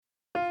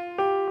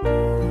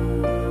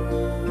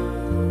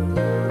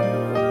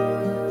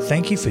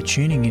Thank you for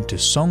tuning into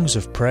Songs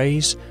of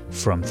Praise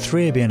from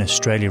 3ABN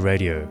Australia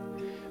Radio.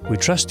 We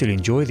trust you'll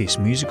enjoy this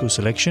musical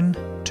selection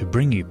to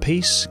bring you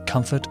peace,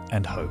 comfort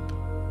and hope.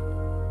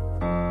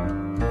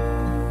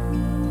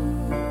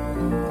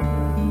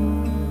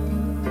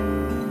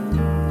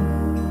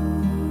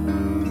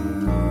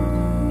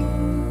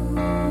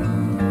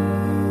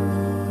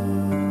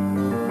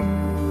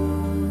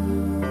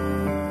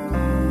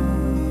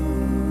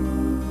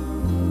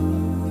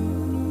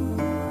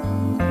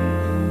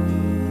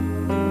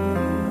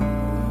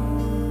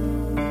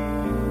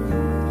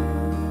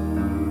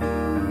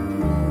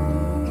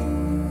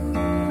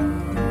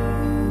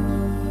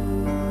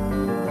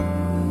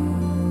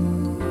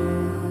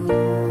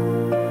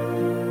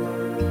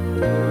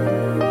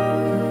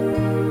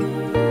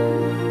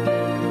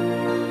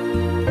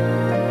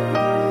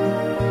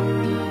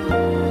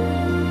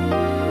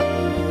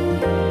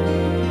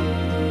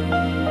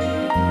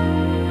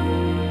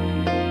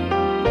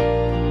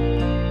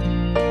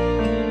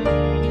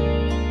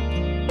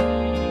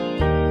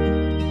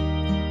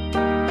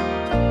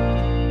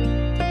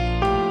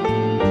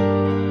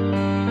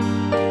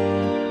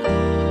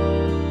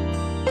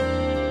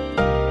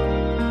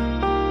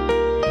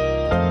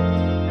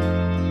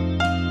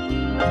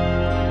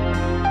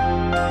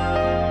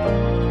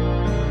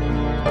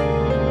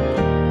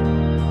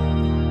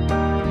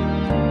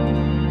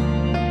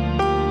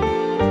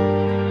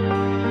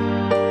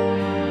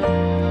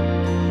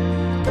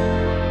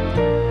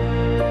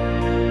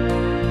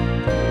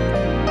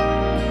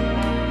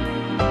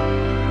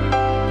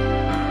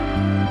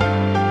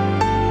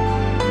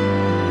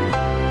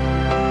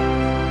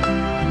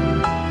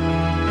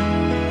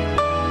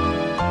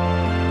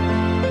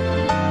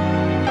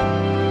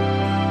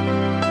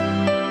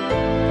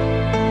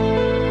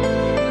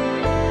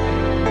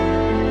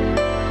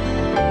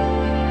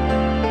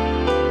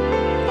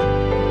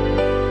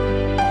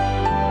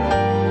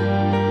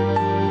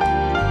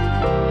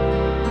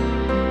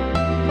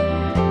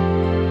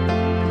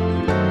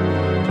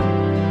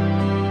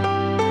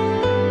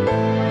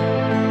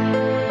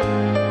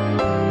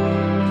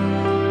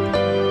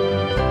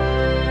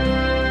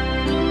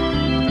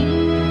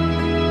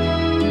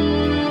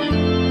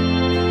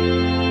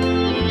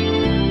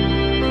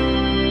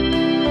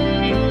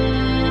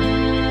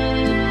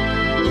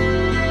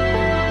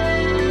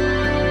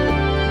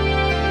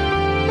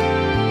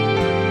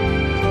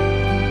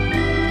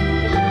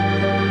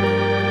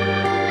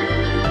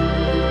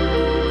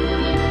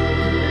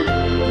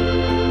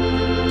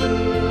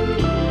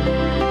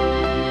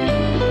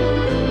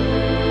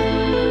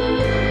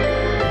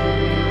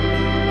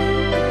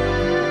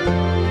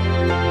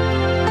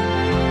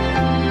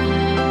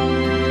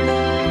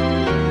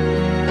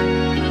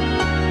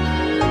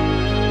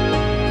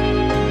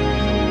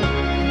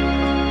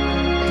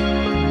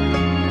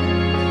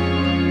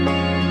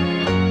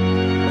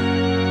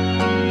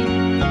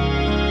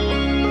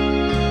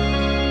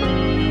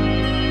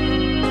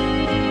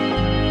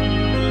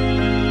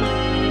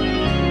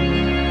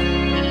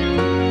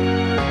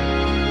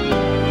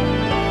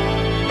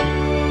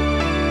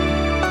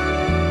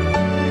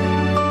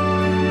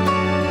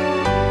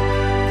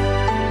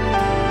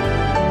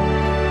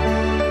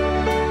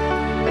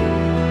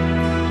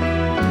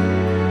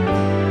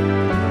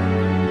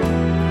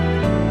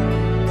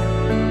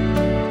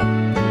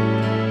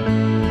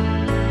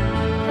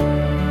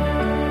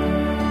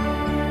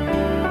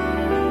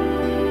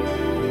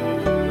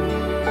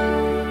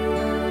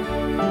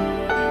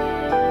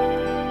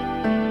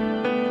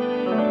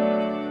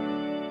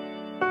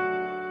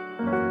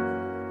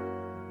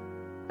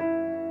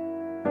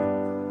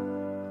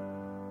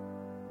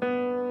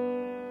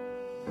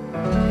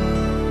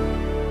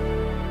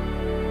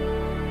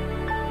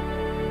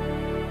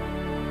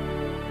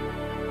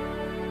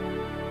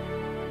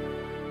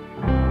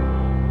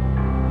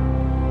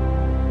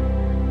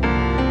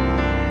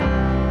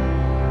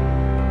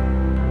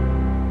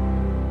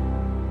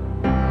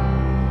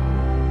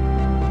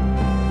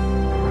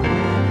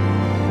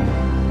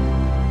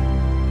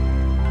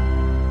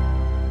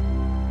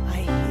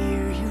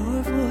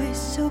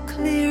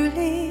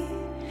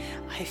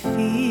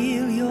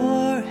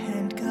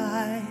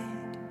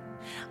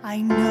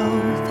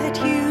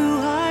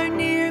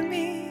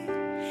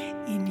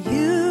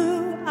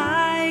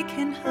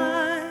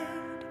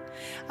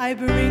 I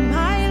bring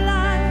my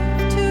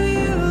life to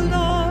you,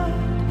 Lord.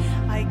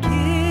 I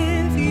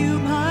give you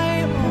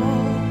my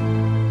all.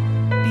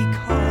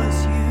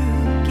 Because you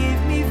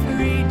give me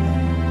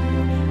freedom,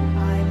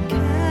 I'm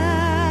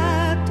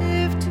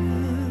captive to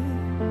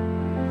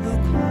the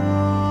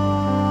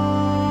call.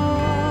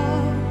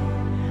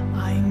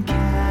 I'm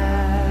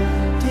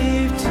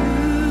captive to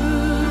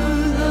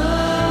the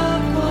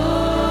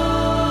call.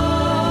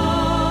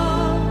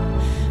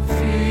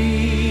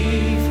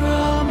 Free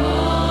from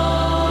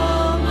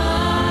all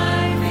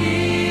my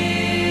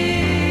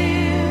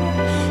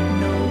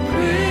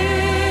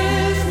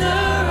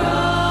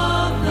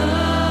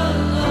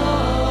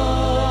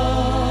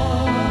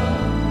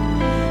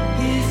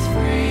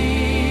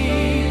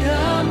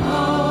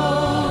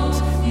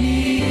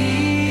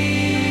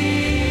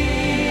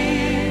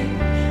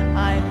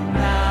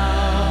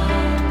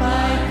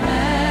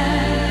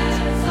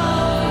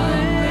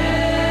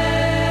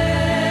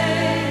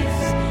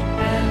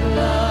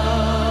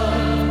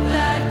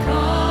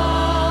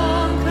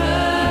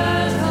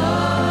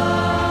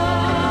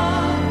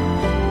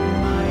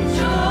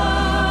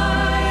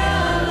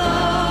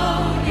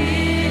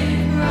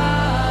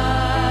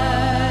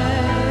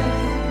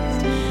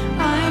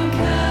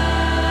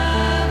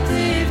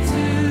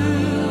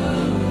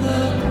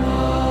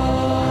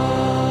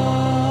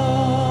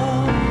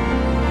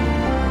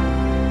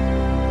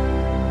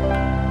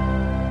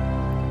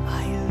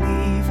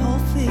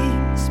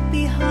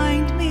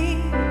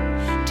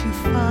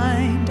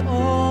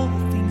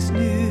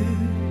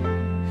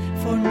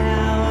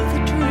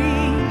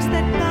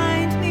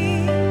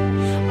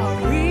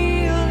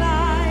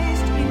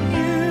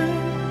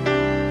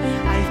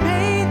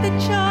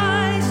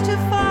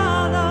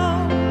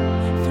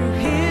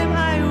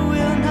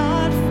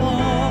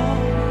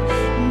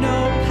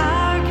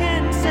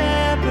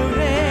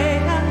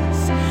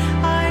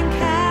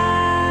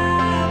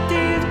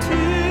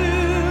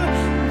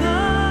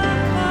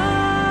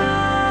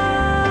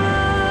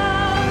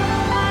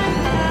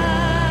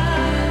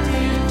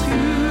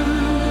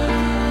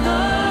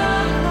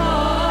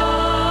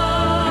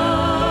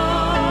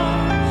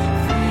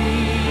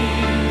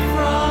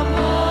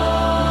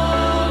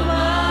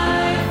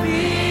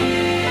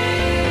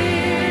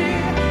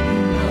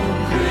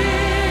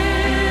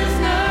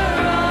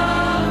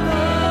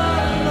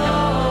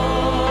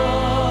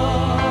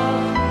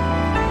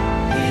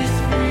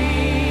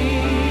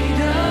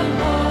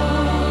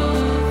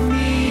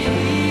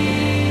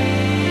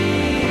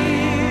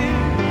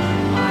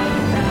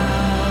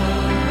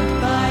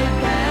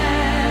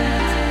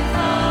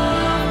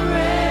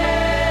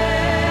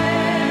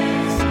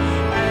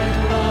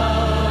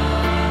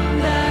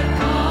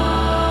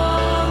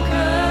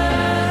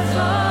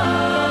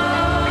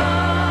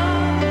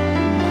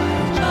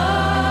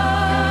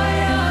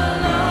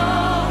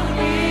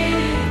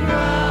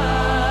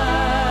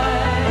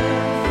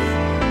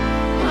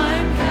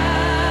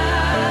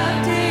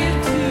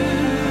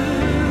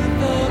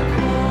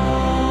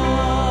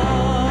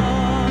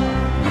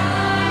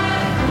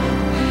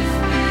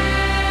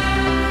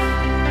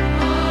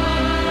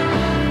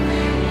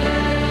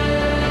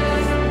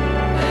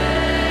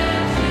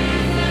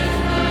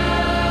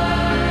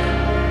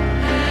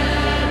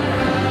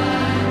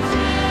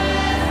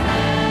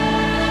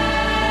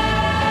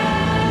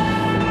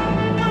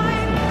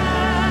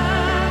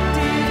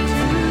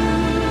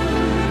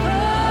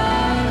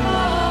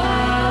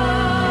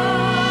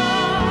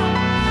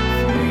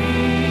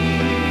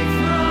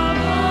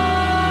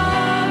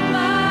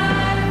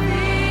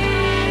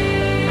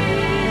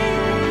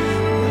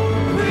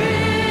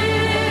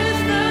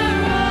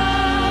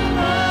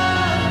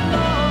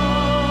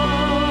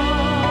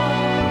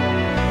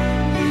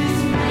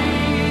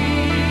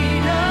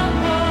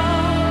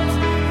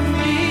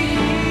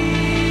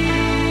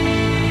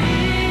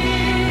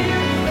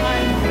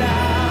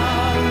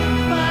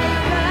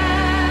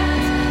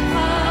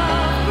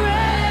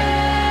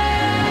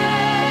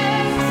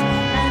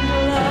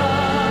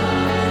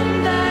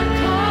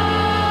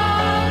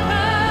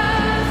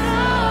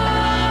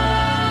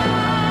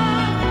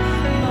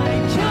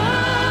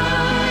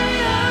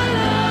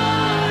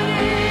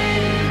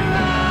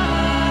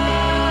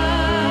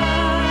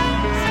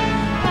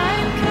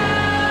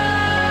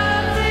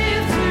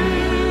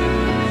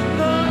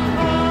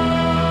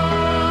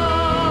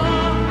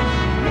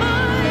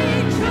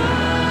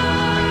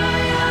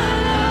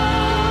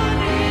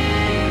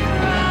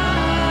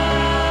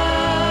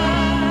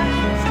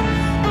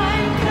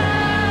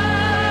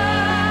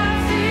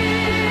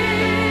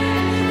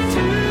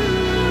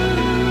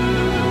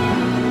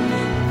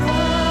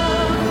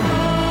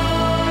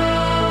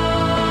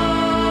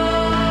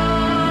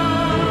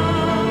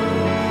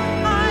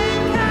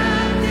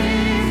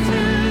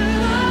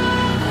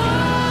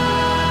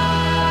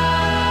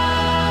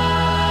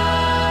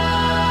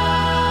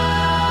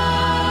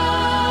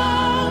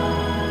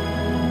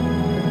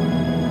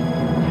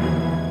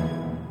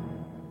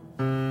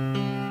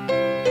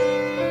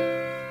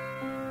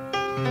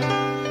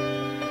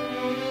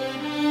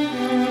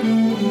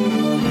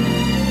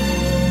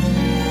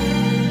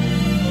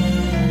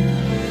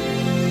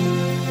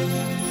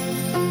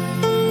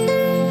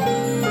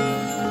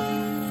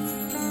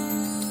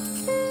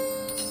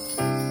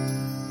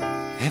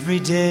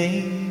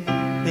day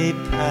they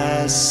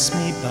pass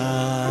me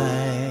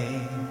by.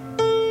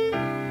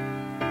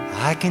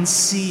 I can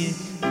see it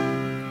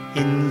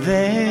in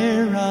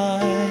their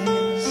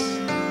eyes.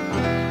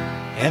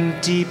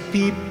 Empty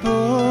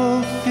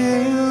people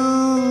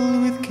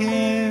filled with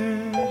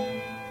care,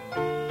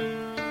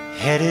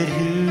 headed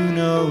who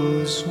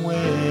knows where.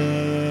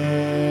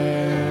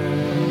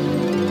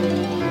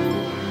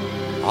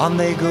 On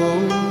they go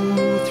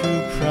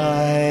through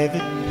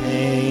private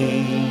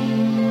pain,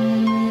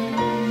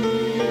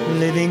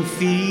 living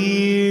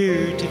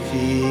fear to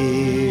fear.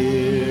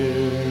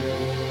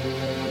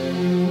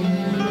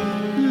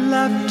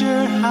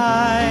 Laughter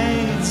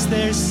hides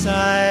their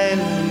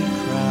silent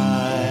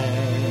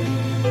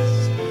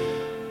cries.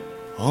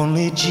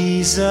 Only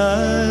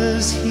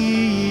Jesus hears.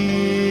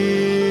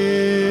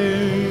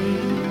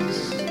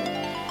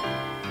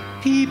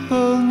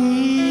 People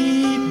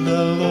need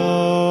the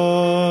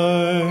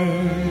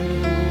Lord.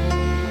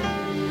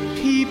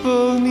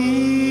 People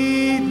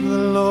need the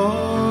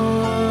Lord.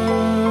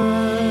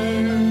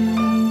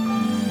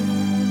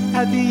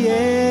 At the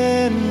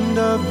end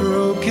of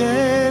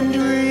broken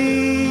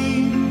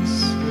dreams,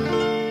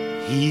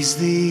 He's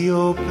the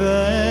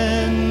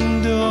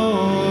open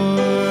door.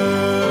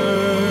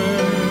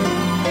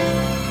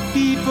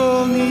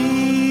 People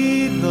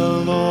need the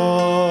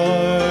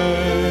Lord.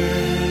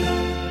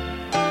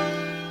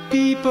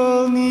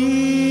 People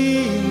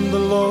need the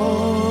Lord.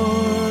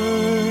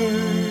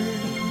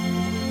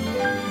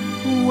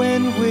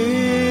 When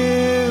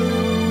will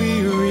we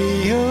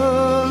realize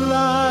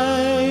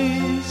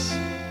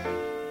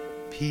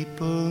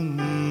people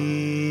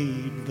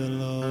need the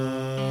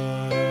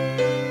Lord?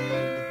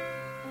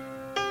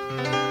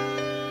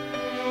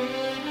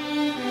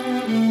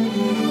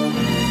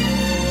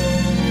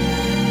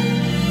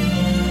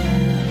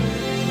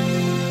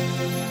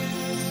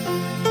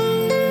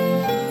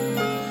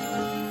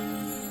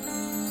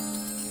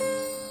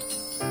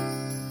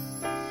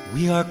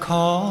 We are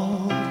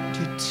called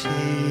to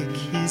take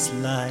His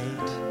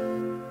light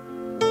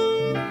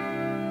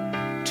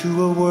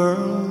to a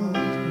world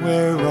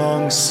where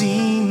wrong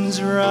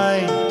seems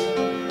right.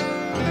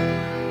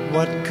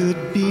 What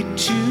could be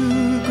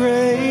too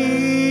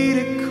great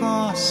a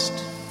cost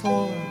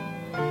for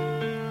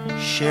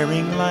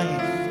sharing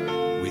life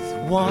with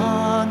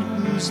one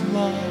who's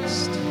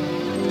lost?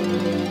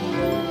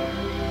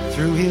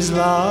 Through His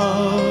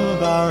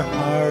love our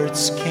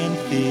hearts can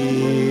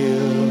feel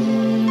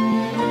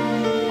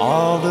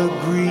all the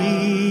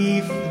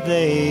grief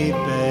they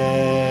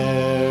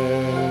bear.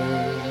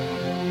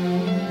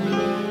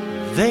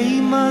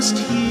 They must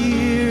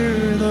hear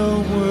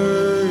the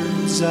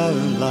words of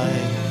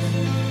life,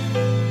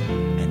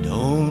 and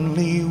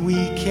only we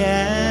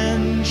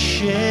can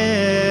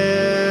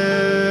share.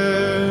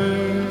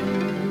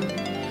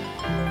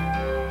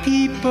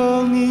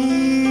 People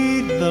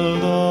need the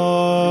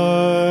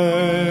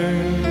Lord.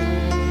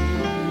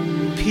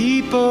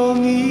 People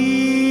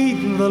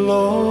need the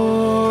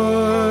Lord.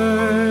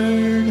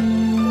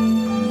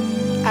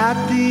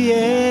 At the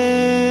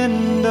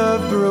end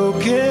of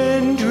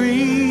broken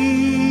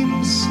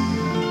dreams,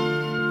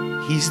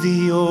 He's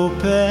the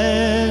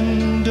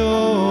open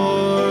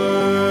door.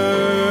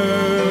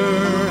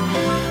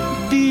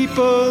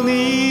 People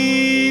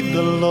need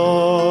the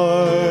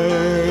Lord.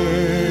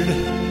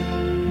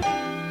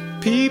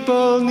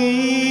 People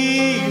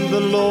need the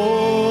Lord.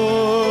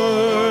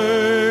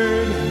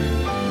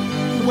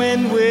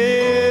 When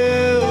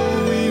will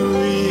we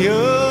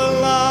realize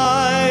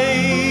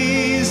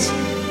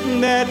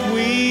that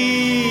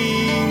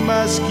we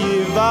must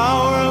give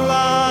our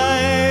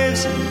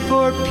lives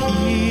for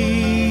people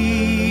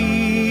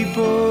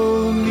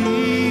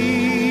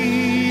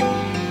need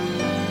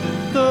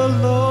the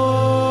Lord.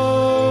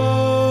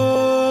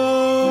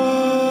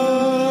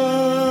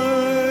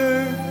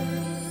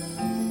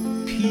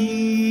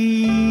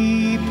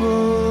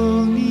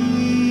 People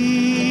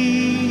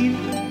need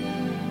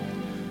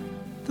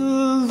the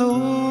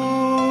Lord.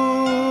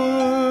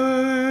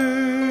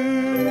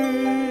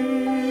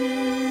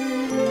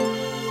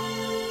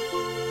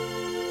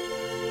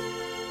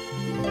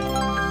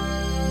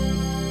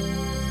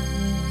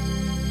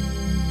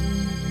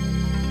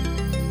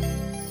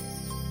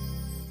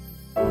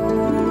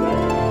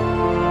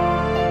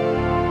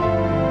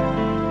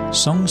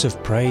 Songs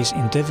of Praise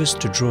endeavours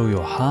to draw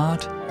your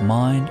heart,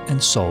 mind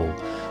and soul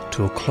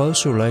to a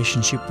closer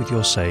relationship with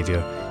your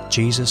Saviour,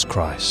 Jesus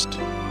Christ.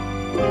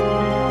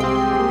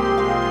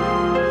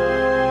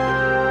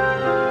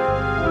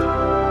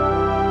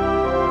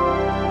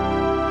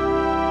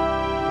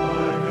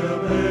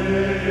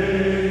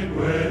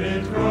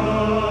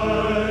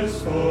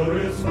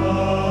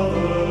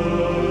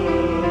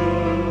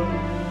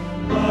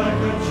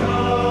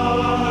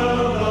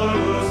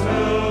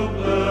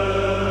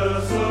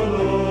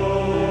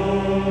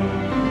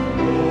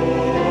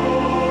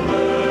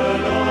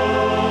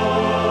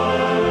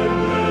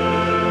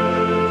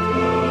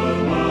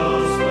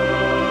 Most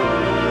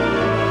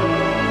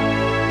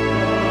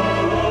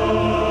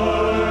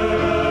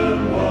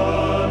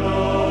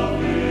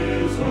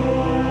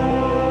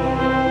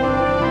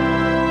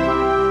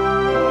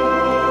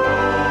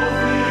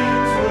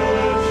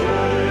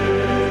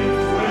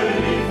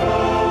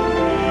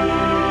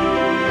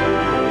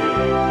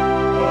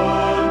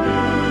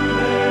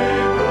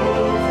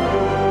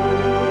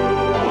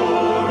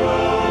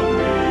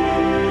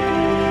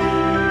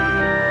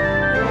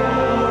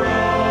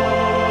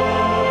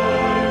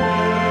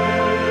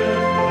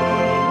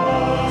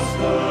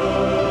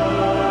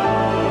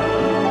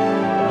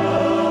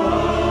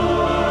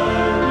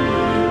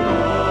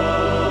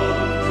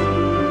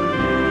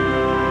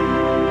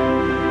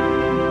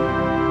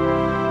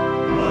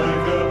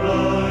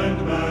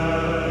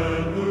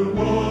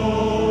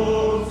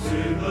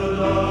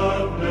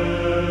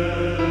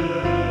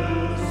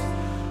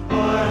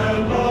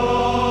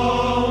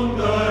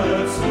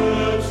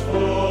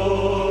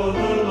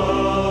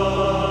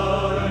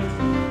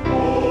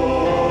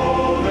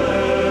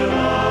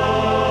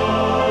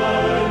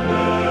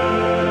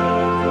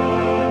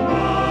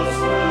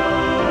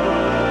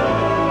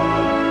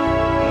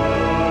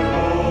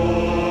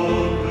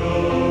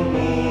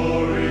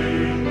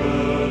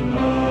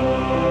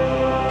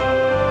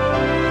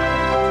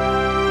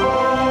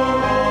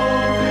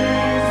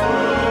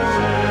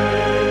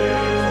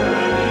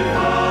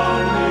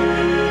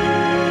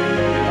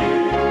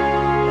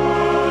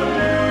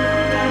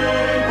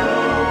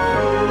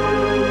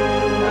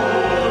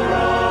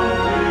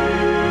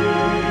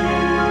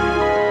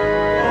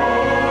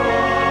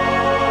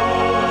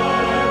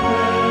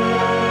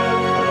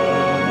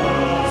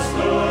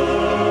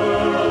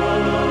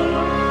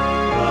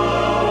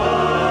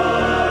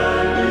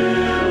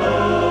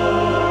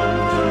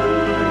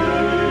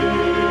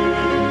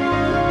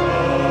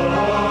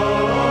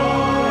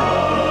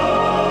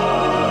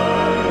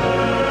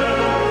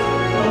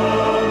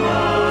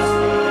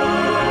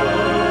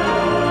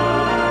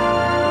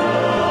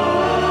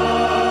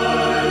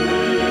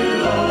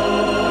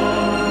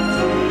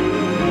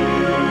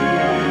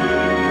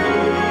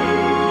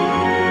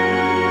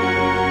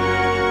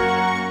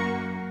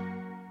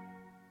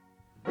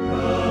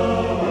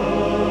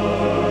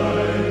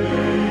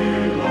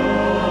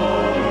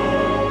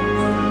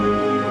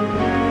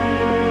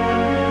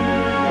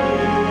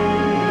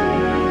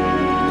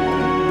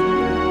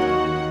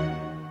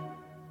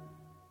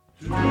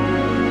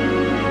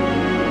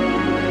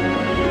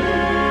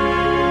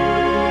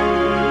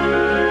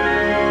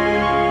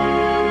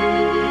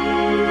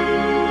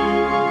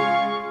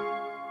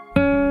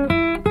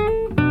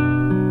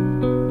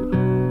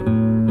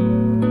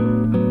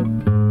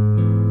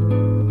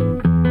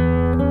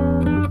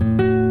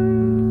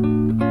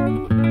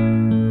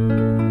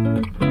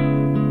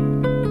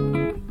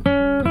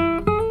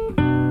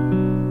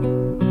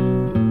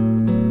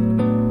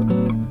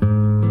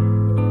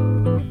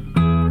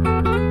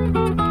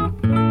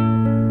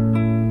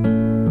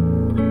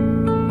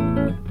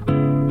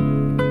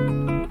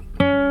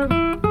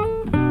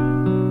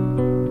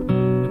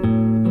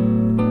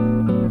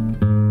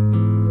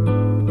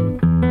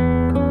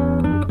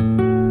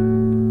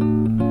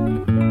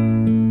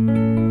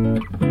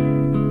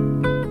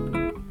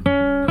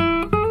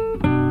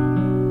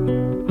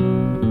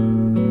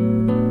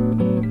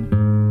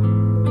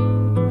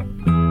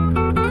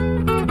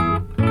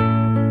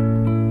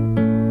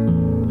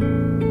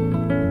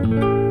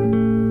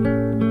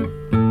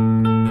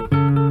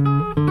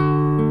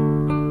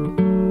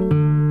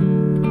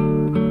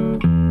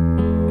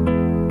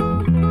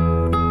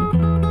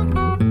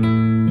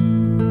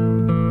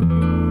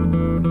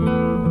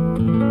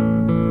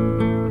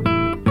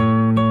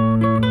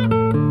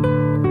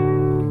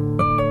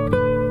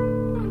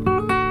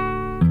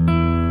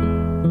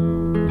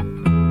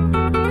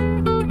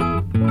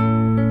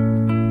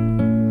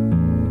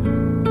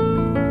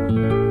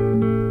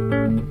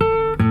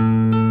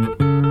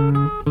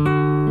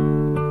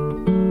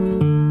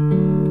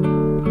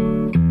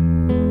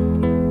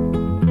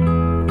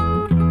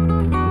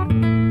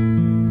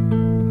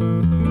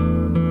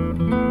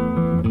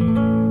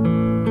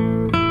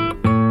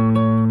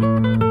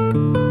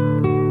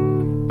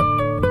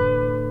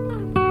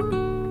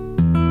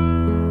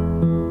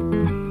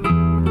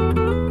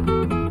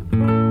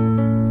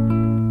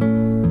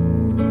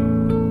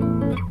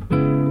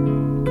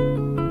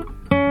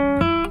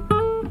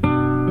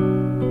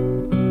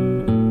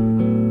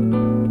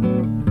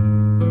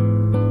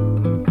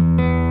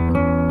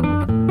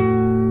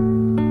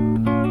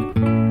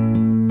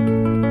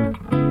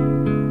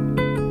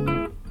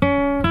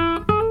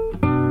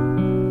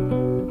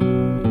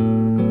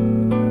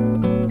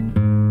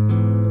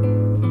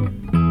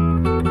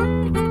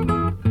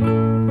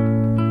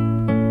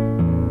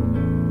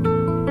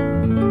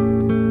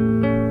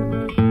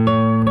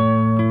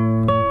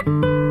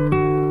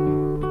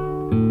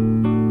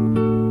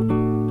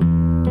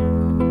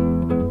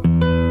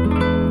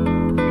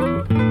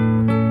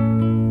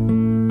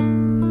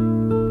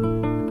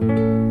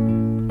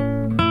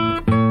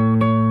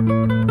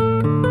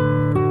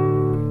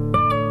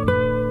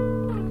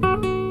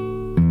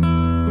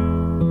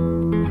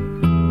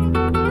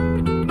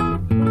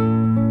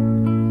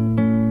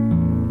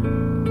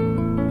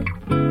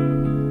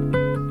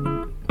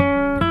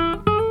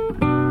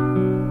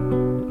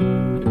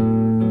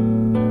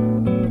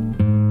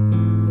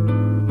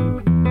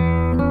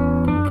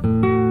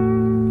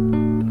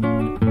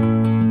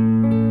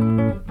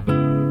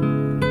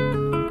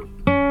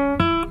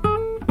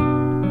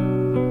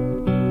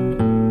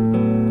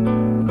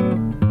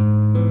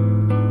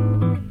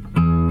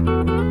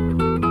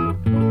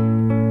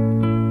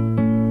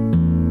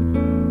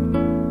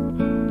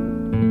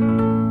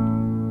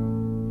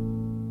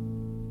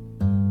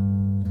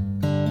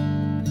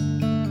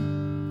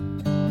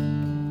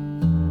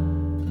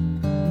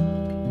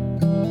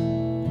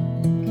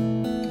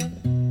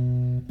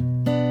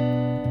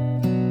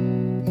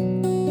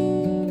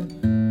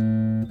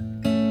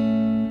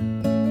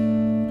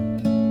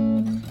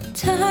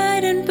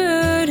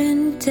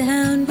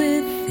down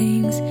with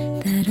things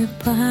that are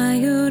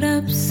piled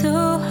up so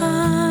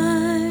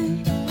high.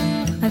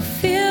 I've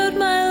filled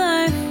my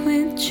life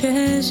with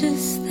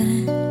treasures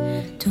that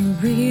don't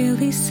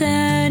really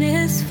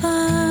satisfy.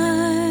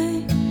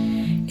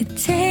 It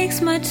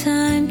takes my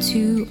time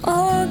to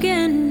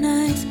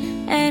organize,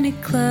 and it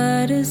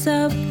clutters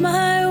up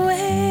my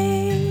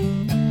way.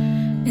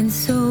 And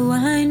so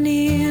I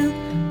kneel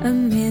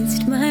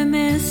amidst my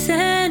mess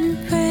and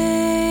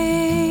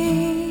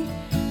pray,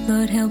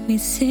 Lord, help me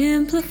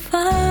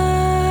simplify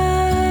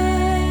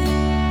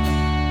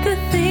the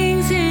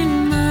things in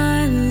my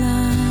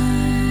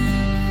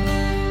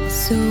life,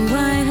 so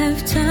I have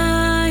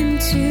time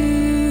to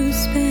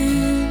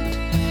spend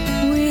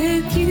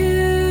with you,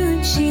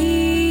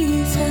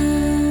 Jesus.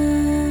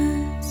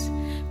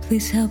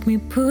 Please help me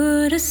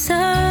put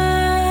aside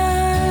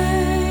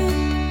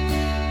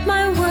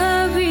my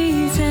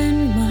worries and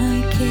my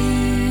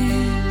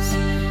cares,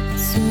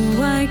 so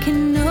I can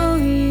know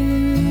you,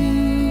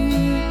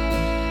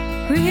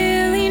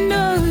 really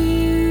know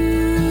you.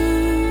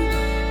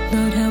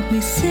 Lord, help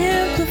me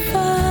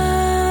simplify.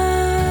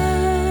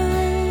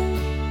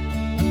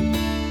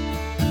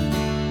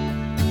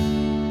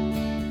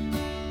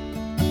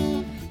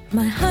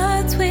 My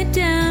heart's weighed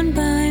down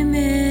by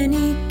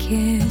many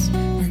cares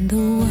and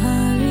the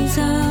worries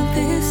of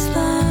this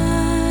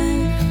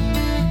life.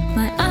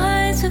 My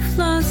eyes have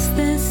lost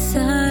the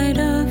sight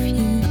of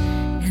you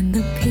and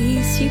the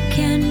peace you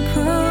can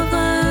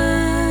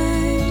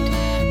provide.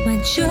 My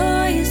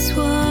joy is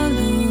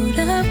swallowed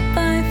up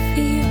by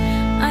fear.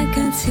 I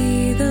can't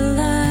see the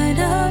light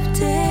of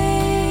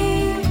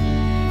day.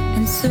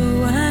 And so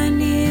I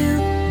kneel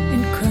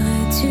and cry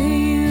to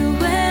you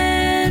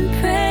and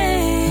pray,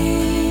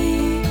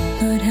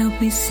 Lord, help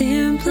me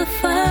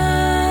simplify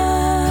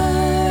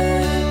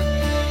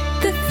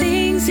the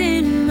things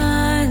in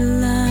my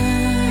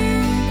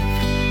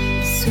life,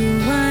 so I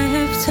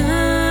have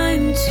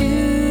time to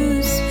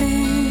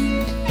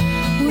spend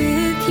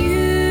with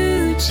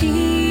you,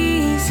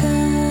 Jesus.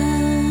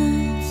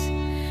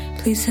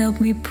 Please help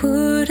me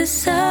put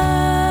aside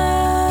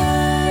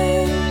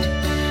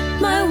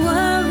my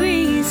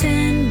worries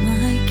and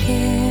my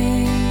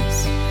cares,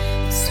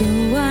 so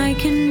I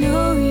can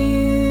know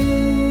you,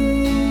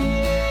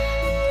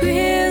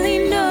 really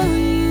know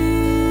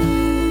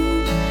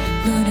you.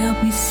 Lord, help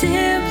me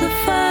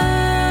simplify.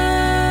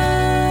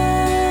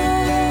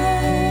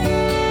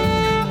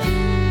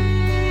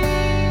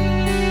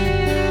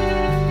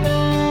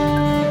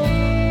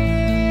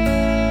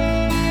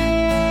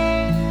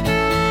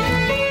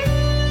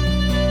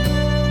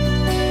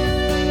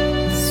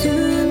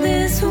 Soon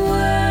this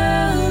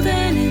world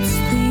and its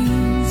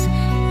things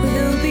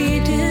will be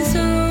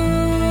dissolved.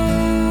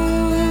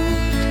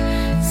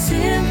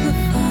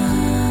 Simplify.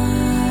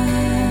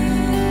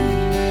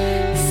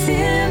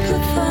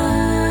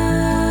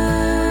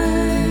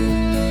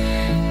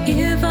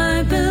 If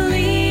I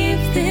believe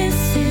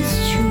this is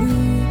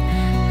true,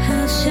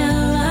 how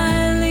shall I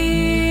live?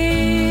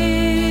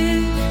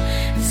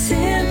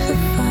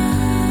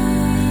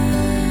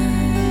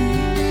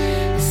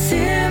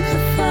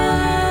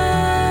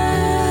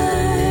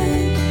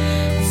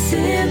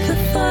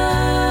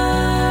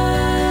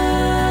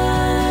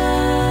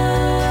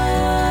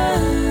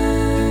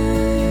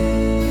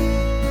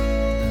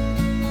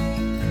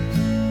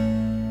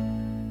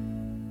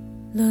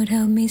 Lord,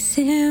 help me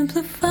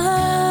simplify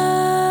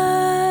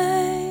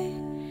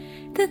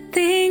the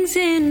things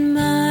in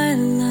my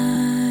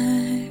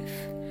life,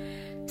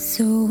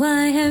 so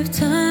I have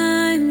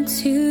time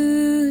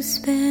to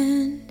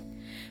spend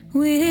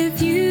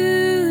with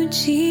you,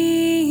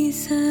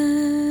 Jesus.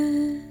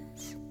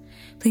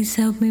 Please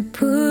help me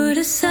put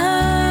aside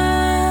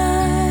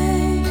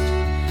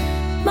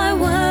my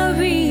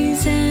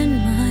worries and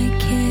my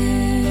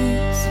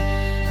cares,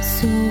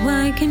 so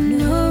I can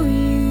know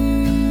you,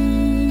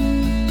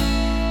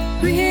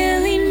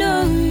 really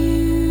know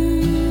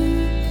you.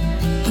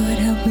 Lord,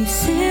 help me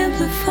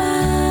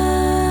simplify.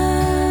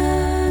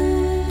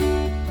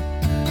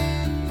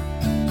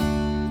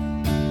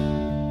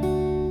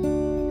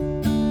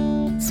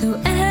 So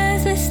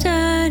as I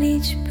start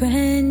each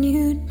brand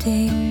new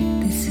day,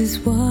 this is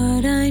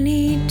what I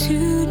need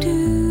to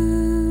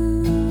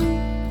do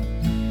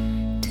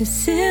to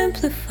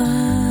simplify,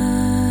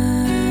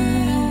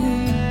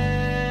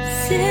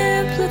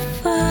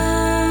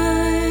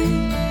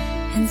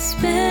 and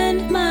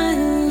spend my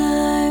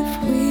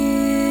life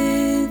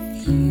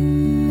with you.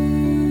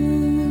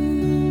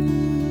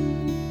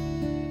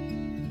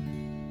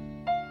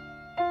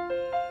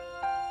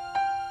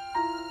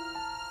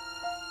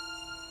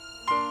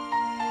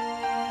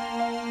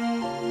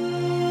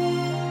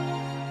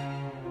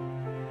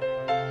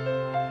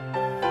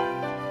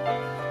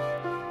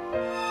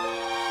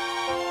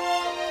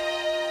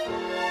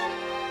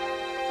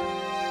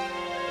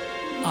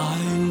 I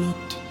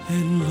looked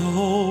and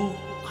lo,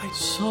 I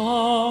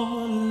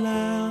saw a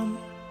lamb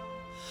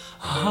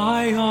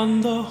high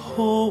on the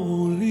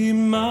holy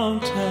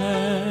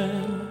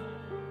mountain.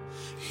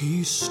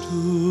 He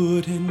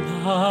stood and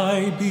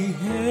I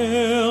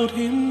beheld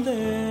him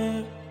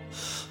there,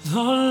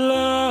 The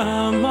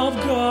Lamb of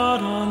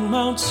God on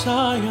Mount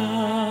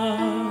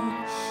Zion,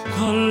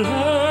 the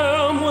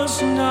Lamb was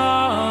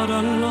not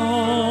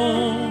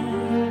alone.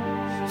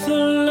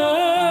 The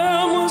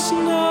Lamb was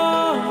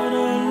not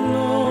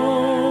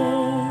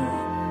alone.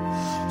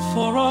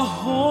 For a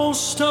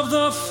host of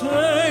the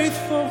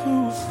faithful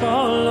who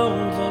follow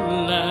the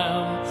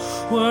Lamb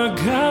were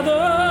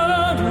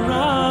gathered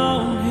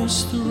round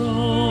his throne.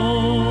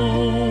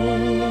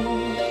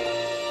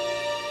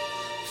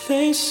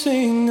 They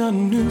sing a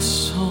new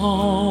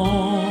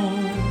song,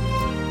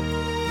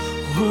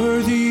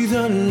 worthy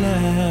the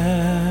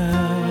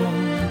Lamb.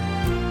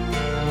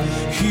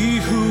 He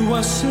who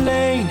was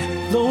slain,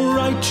 though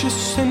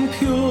righteous and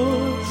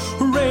pure,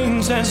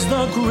 reigns as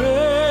the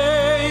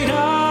great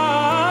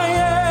I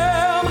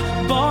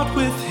am, bought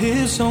with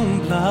his own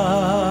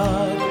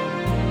blood,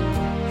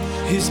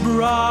 his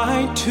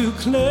bride to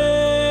claim.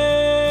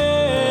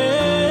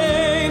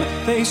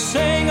 They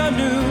sang a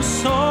new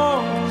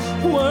song,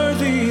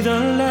 worthy the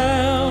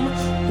Lamb,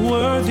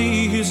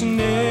 worthy his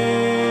name.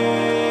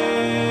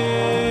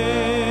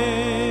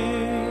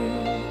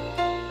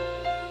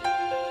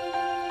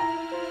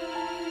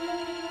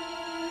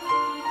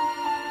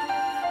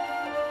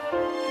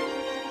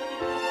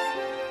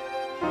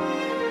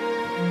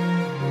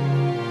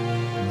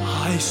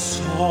 I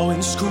saw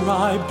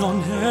inscribed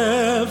on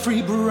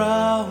every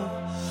brow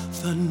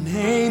the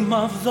name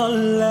of the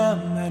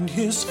Lamb and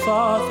his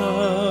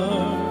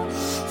Father.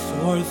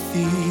 For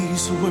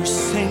these were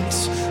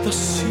saints, the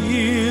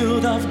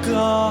sealed of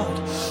God,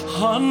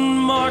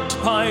 unmarked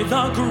by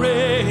the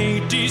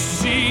great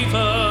deceiver.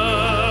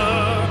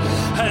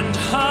 And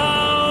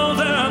how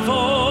their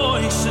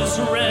voices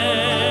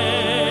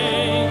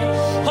rang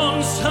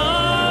on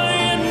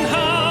Zion,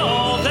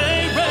 how they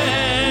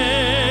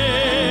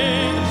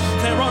rang.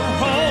 There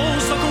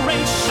arose a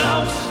great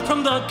shout from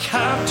the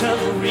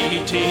captive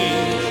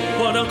redeemed.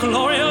 What a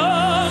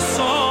glorious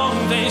song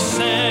they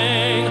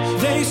sang.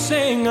 They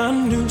sang a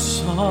new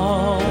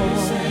song,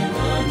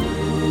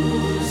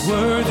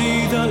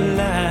 worthy the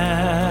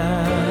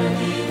Lamb.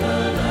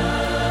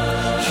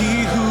 He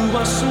who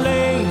was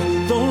slain,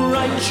 though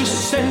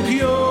righteous and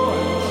pure,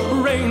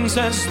 reigns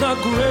as the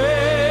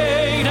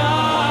great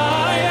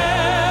I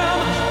am,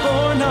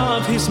 born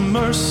of his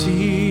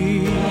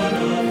mercy,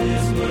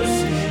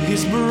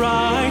 his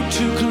bride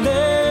to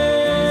claim.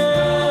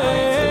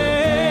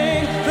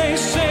 They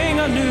sang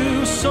a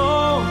new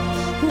song,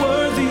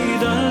 worthy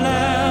the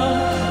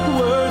Lamb,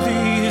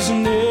 worthy his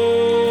name.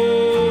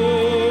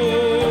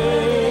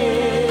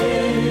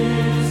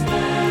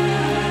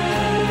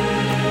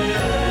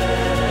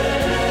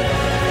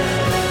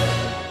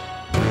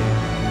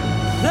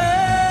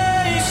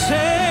 They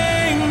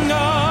sang a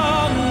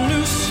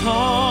new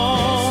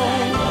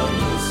song,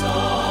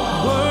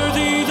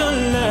 worthy the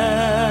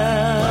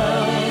Lamb.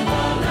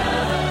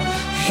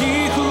 He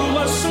who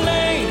was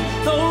slain,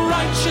 though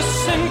righteous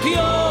and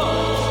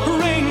pure,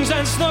 reigns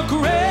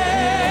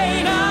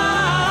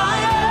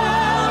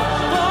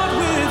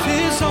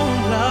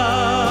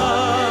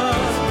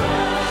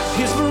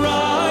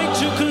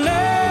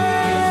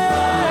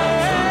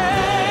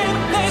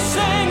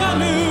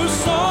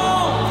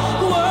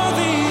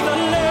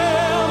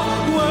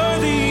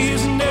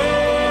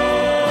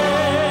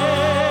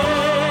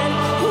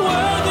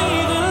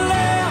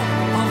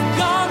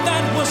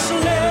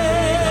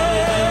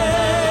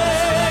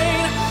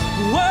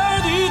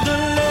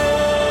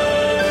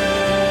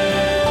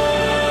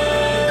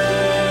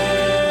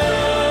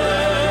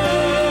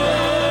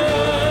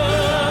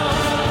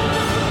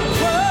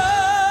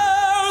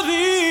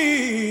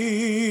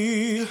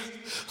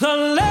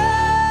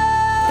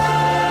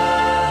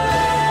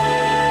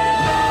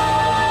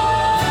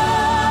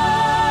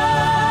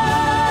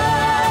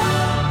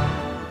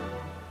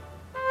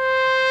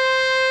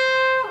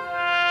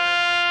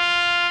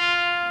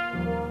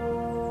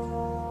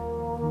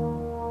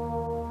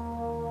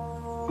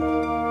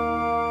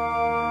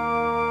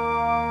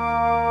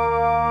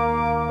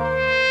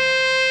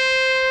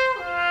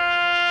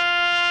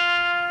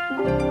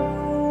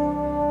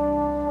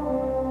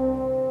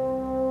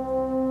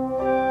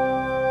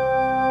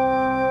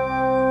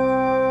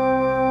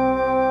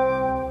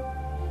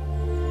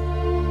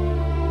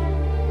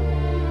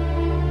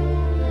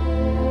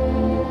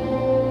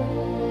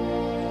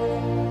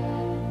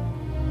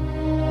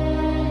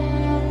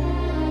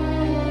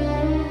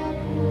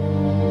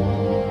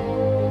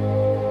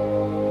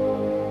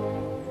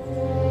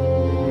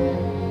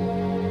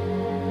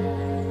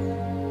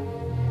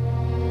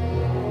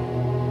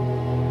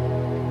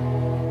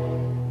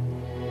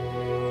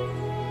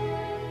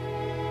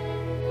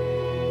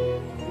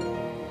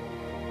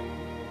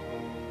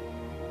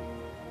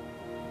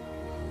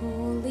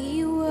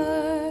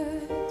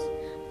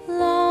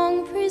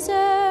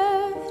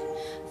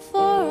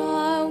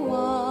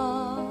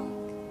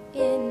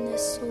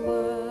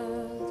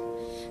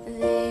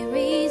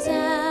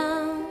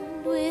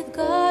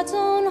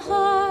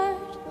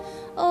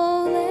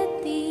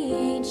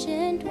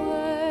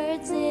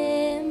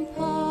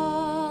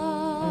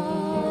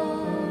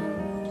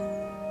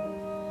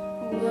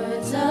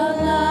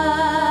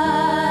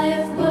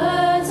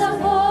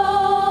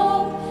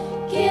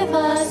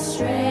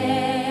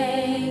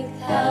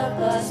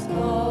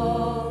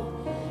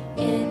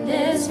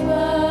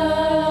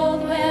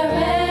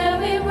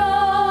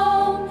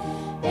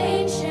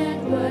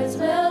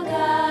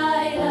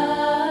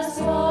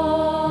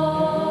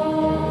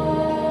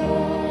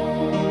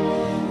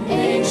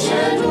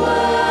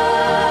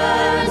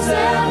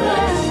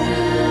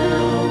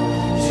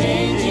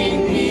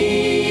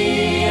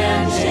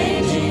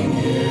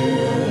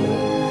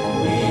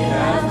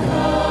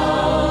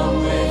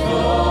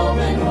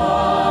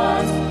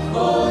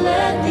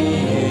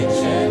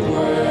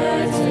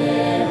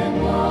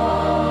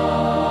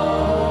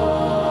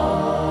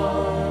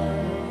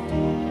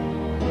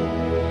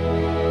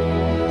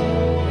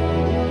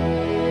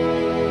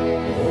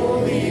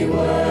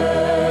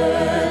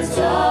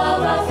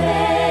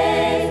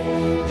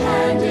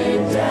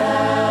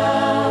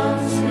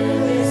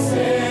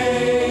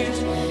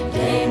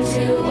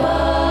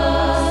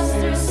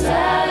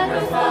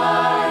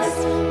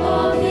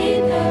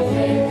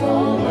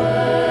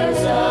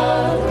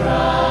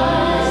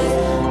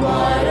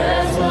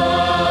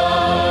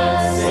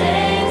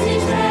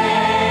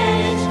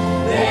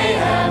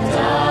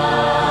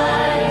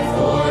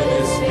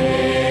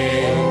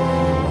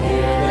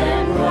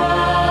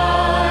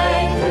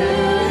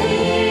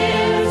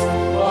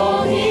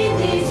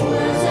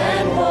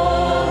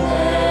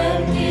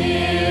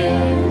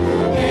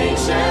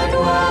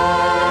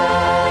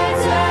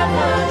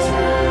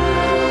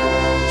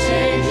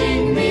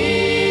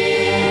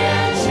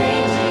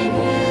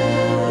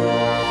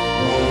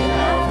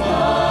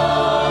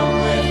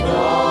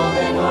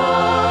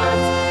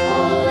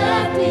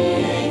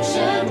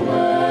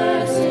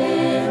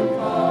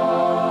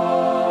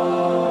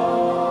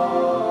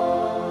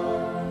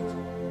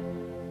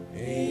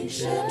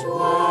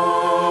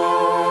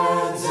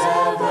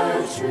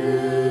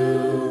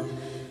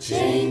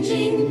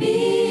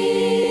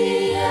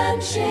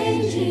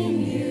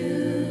changing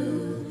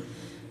you.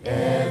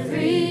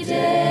 Every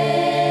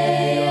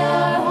day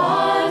our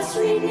hearts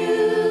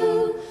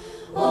renew.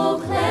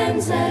 Oh,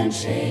 cleanse and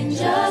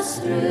change us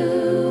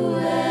through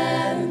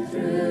and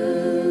through.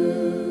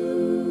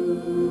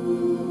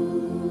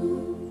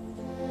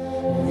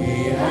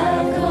 We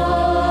have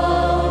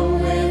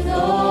come with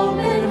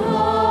open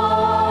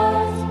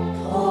hearts.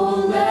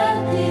 Oh,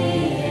 let the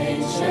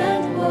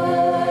ancient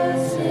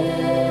words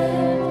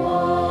impart.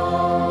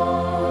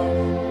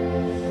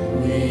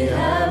 We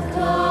have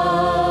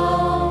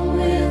come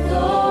with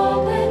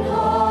open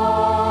hearts.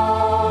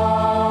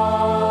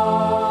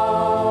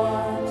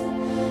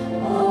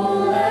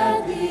 Oh,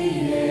 let the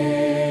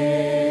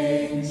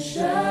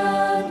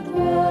ancient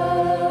words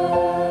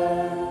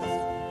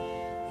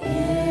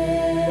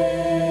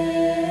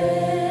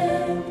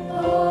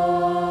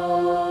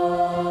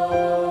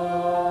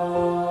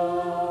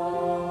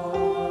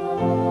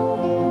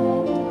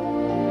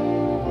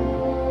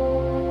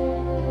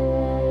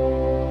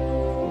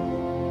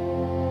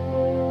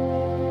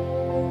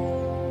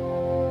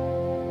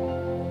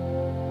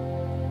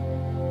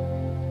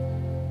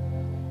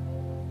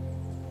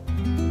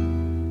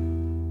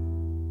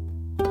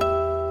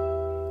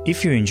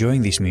If you're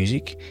enjoying this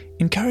music,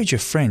 encourage your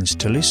friends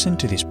to listen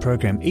to this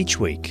program each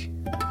week.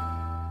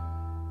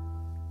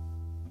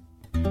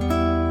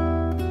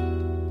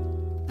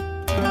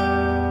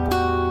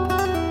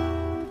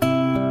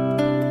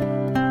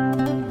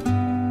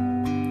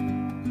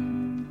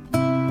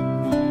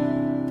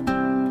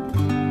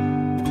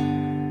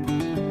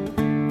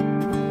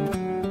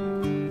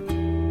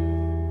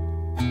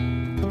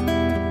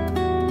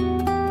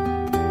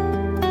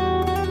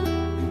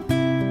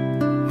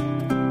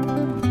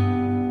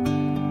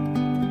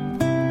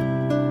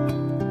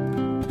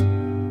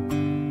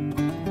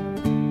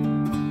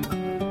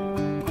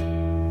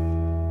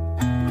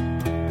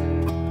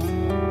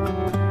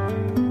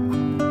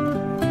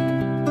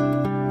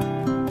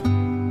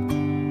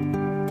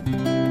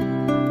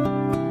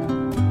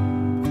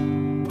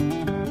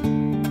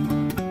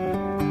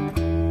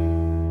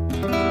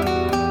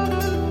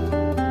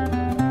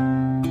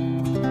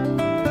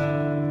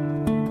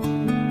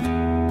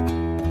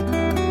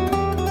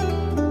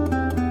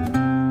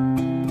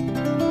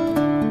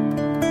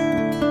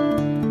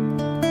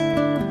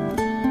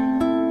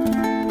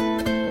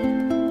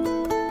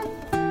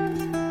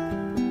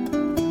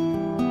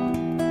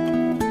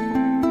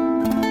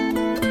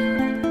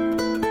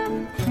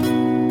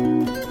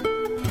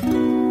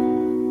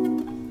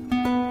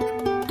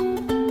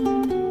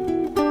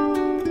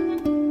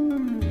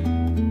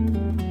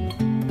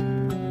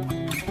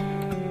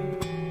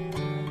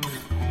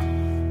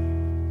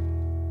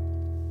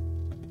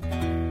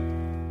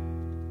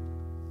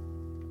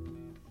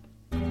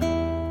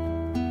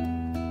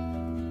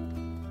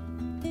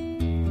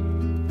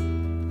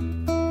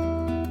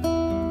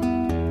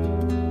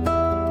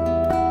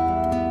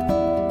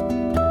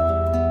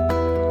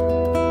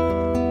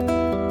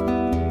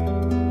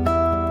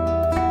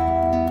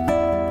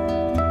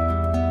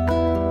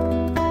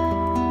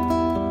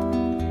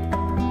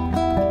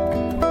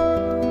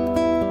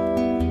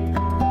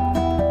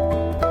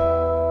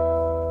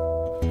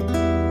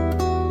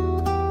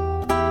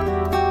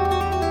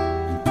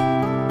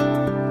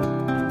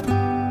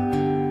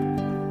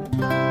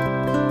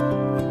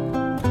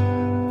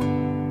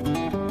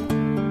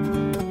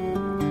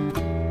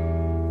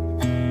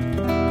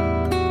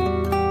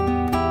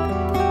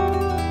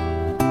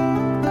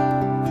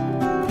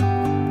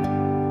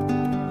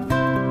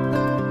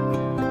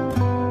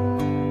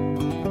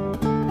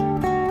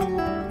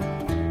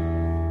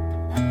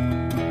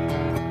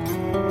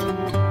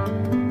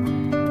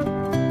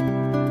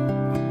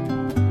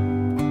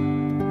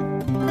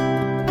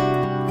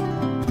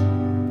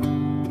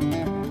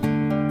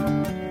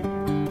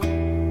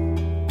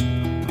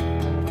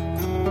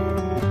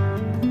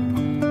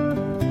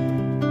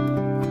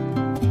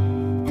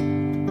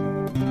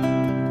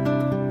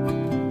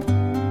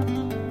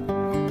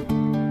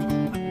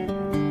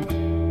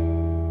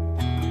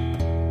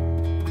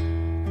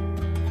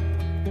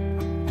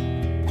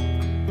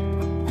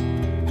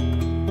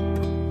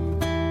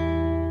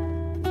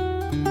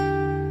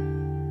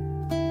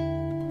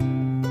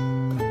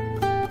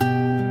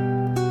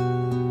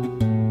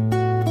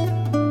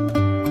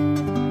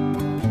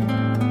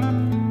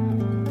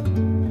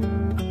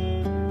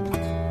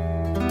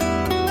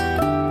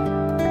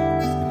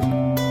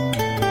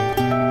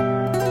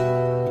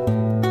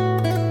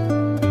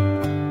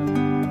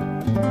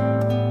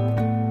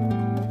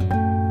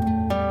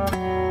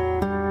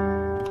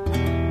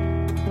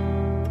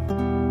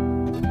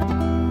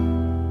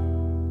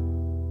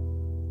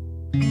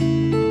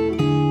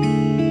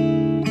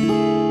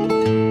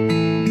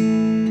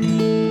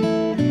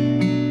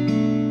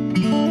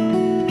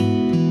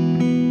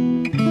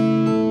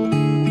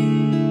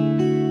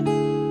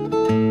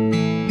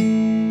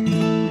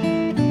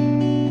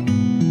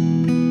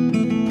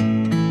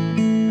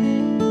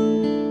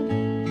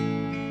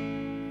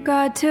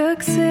 God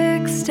took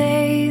 6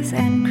 days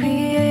and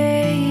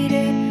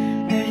created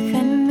earth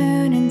and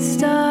moon and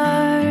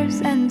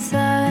stars and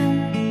sun.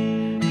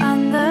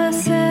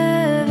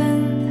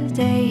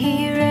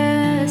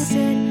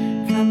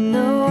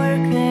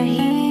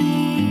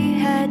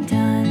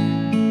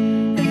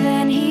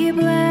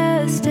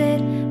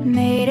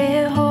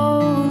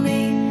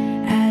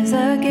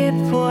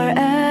 gift for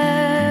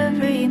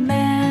every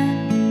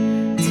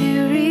man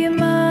to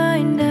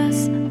remind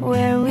us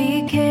where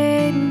we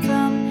came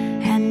from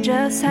and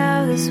just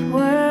how this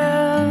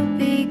world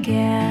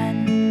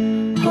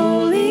began.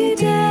 Holy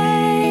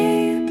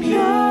day,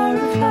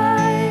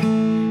 purified,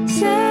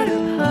 set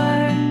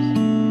apart,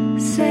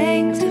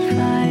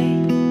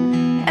 sanctified,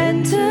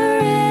 enter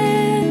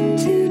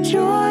into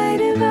joy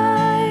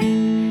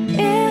divine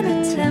in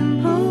a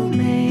temple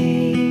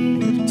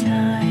made of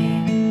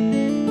time.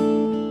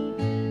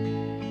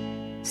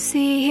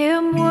 See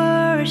him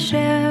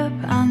worship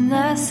on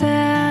the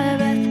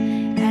Sabbath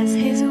as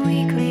his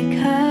weekly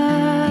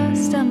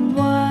custom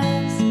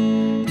was.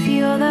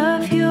 Feel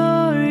the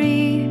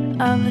fury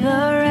of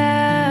the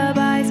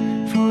rabbis,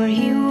 for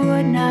he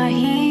would not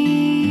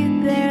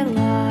heed their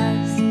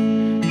laws.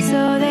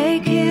 So they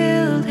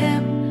killed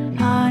him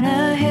on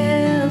a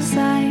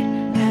hillside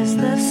as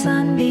the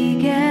sun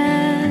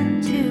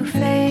began to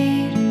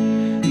fade.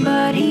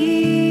 But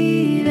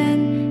he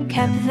even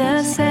kept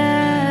the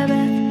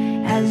Sabbath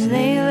as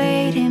they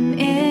laid him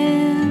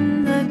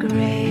in the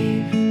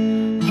grave.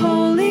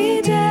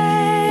 Holy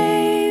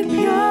day,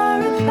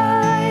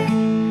 purified,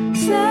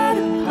 set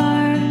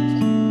apart,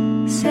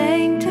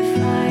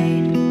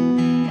 sanctified,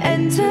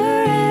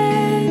 enter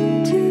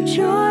into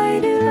joy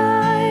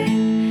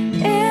divine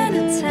in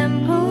a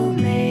temple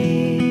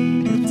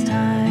made of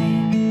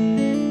time.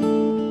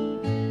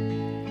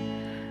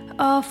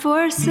 All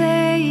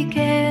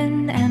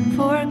forsaken and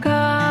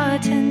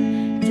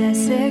forgotten,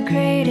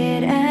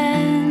 desecrated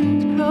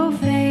and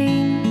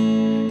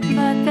profane,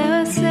 but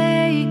the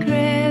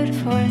sacred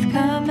fourth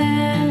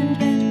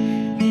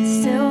commandment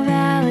is still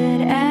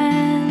valid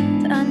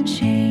and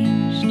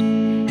unchanged.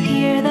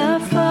 Hear the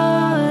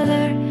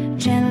Father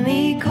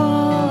gently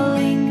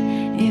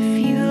calling, if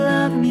you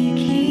love me,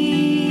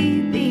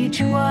 keep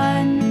each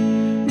one,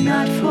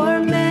 not for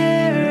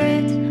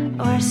merit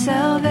or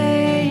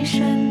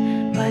salvation,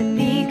 but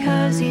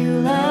because you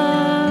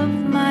love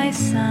my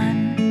Son.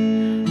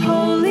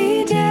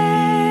 Holy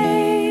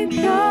day,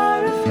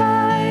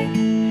 purified,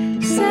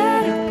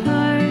 set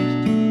apart,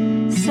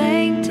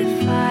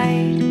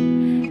 sanctified,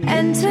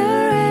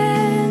 enter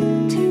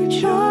into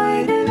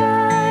joy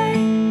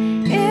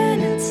divine in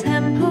a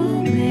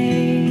temple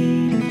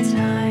made of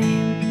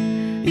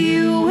time.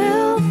 You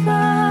will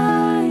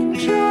find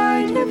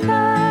joy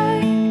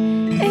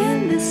divine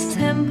in this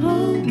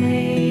temple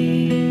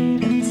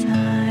made of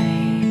time.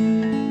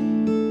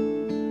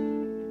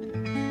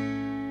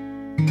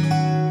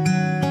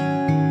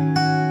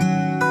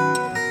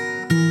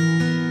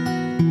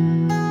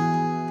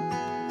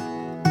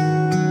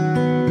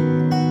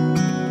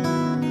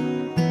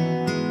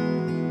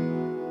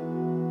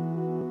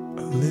 A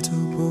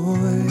little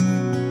boy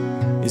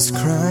is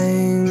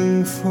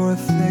crying for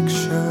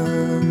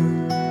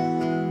affection.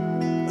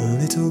 A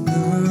little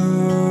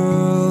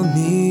girl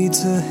needs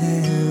a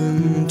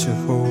hand to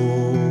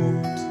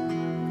hold.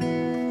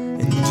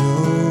 And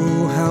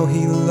oh, how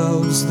he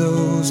loves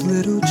those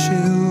little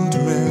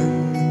children.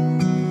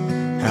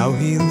 How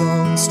he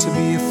longs to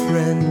be a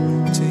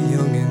friend to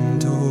young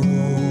and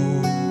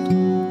old.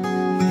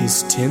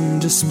 His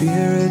tender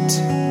spirit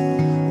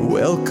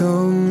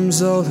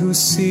welcomes all who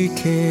seek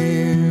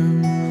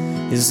him.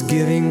 His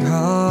giving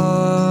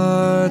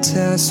heart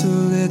asks a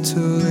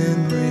little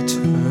in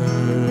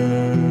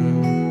return.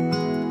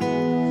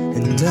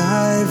 And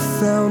I've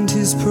found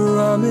his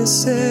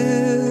promises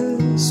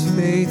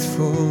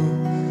faithful.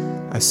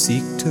 I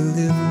seek to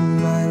live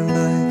my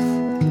life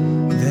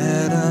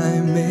that I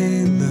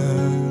may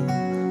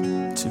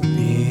learn to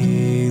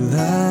be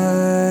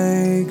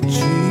like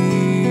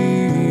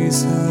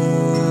Jesus,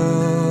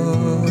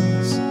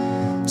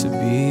 to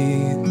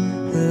be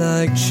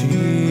like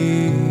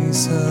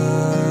Jesus,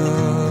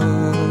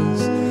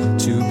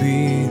 to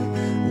be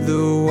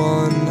the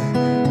one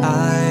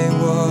I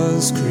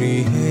was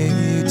created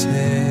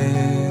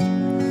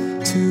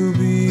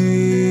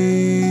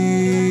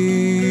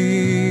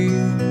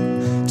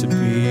to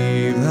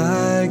be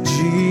like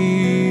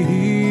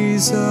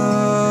Jesus,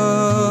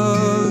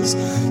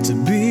 to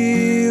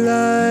be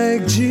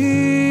like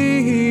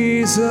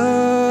Jesus.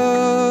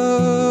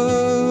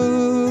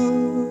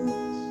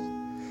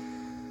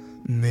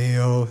 May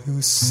all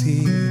who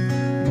see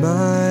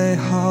my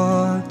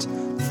heart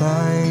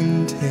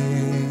find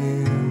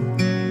him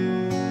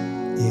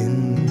in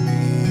me.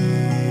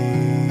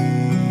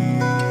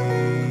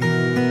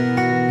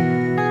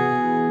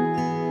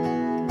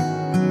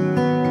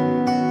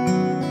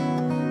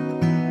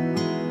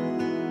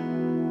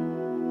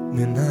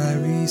 When I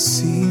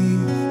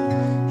receive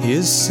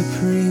his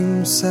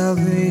supreme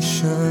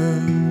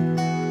salvation,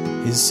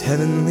 his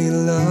heavenly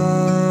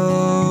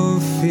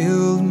love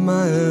filled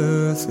my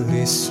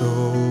earthly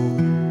soul.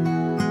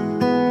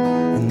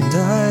 And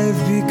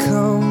I've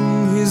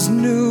become his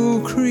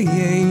new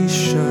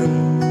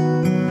creation.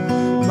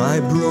 My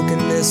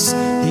brokenness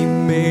he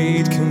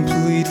made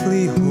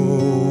completely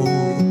whole.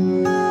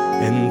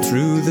 And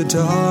through the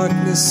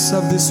darkness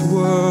of this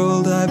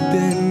world I've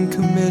been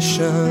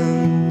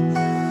commissioned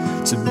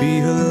to be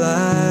a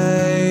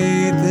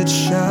light that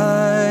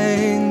shines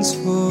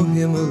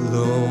him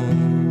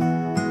alone.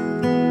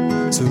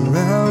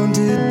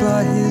 Surrounded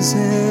by his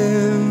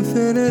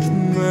infinite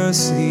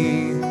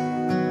mercy,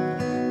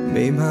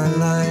 may my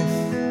life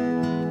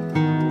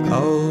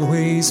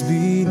always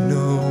be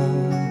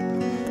known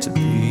to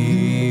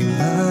be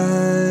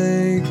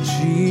like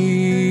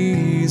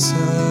Jesus,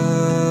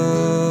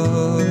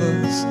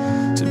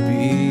 to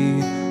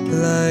be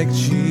like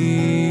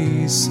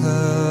Jesus,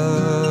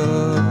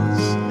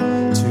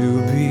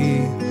 to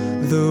be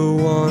the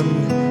one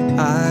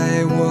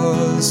I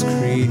was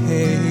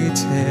created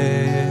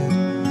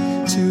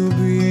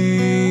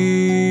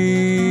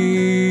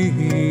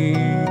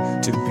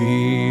to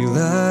be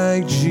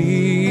like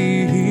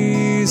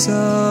Jesus,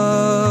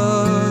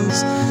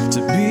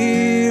 to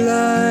be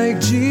like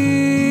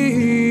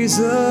Jesus.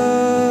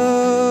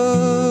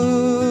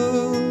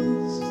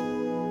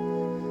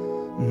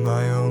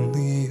 My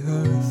only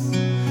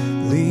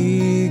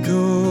earthly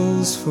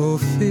goals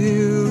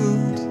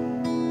fulfilled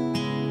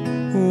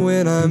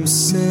when I'm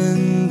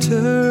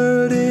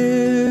centered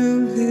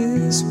in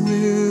His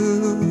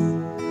will.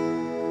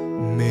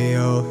 May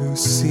all who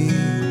see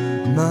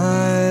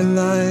my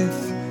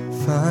life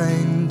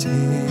find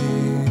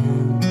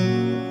Him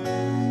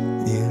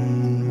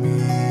in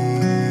me.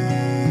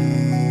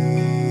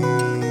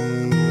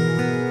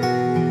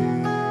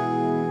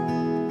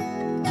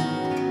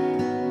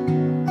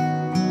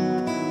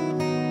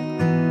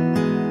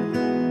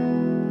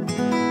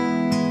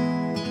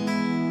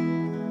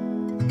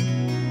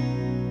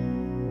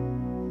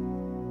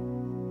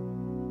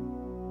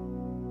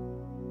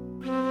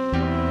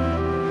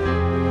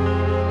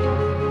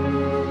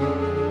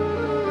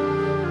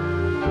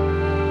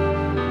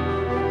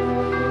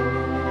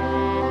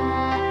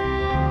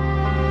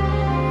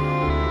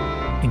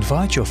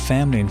 Invite your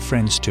family and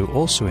friends to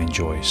also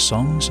enjoy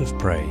songs of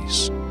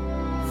praise.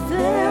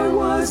 There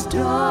was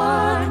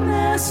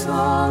darkness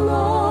all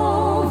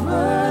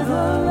over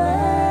the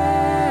land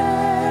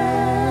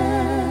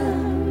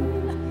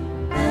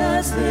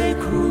as they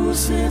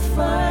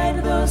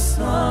crucified the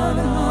Son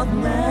of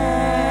Man.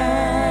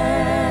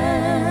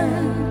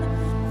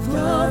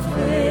 The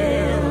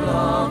veil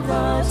of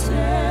the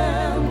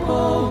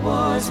temple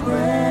was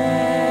rent,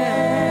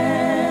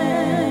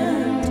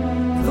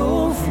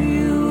 though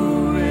few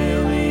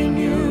really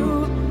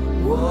knew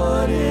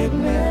what it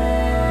meant.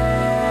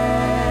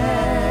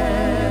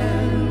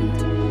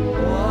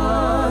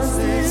 Was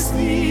this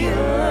the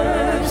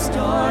earth's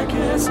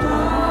darkest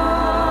hour,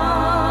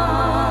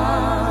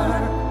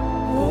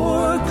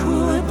 or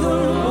could the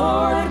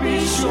Lord be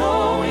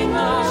showing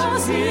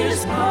us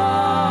His power?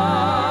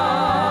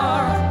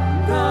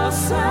 The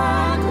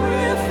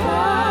sacrifice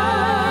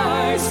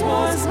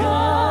was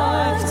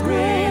God's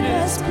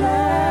greatest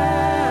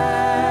plan,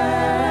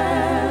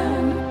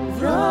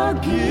 the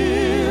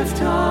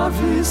gift of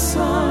His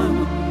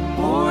Son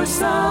for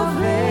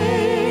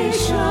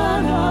salvation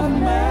of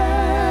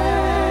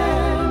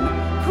man.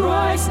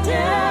 Christ's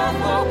death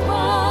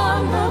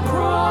upon the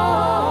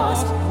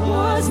cross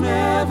was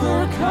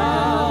never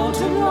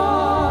counted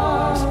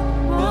lost,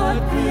 but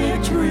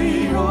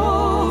victory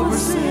over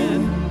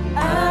sin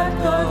at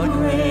the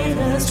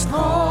greatest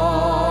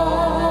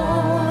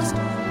cost,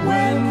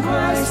 when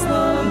Christ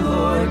the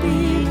Lord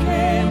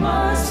became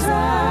a sacrifice.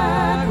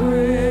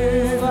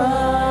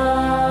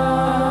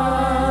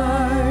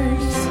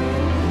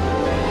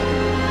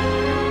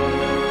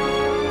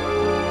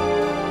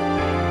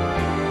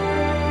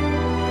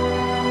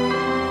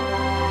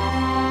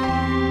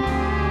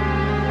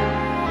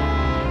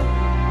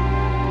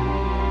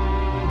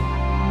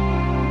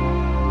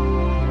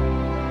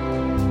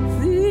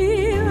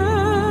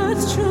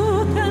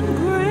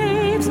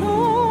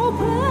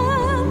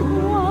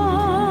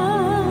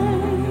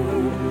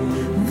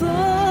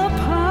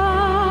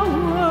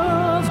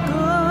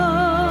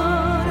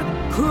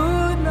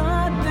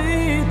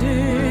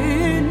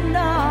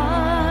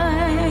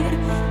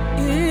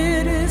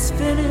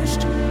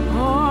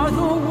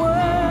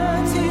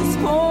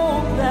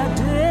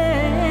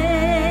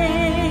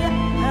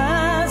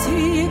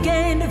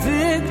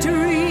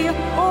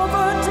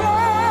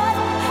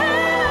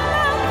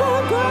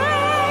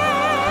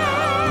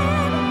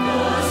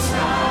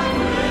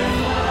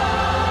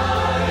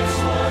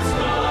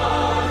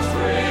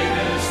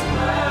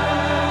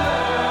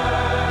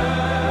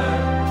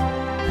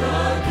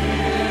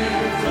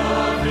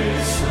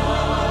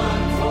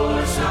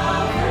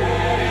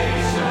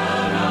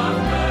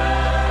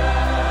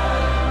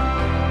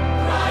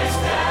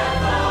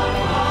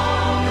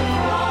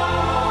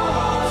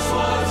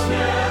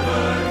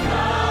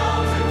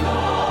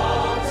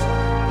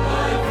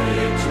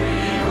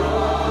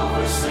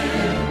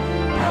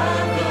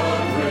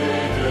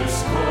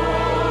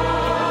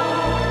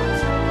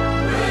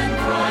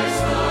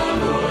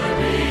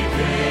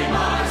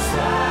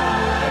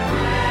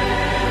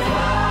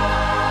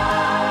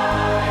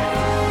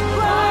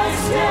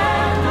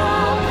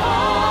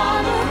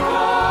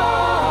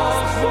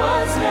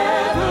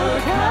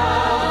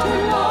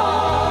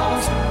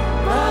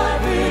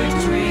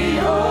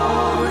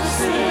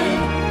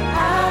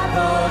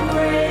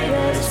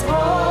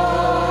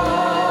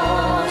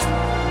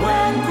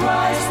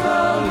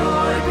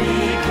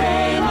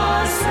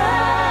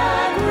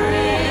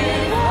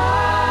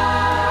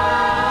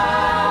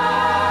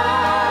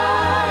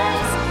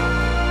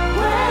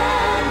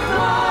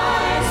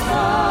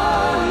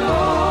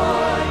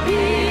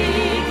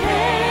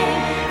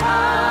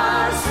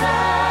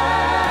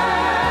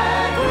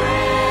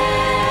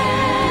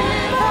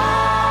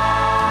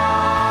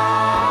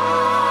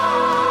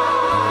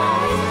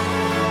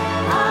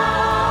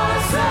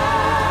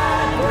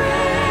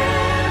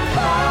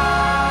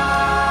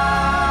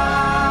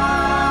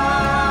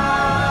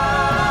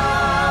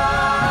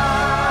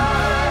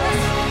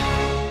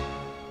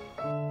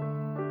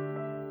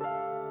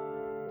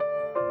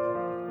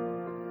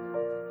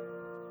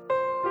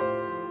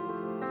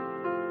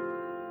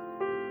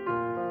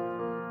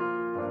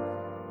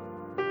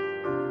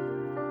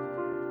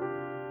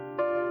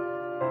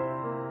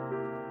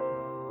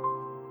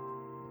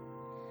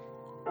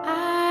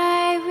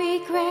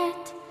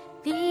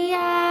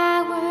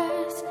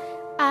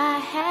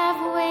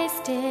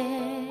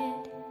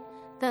 rested,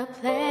 the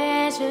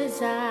pleasures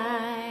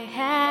I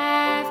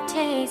have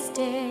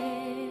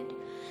tasted,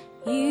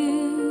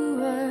 you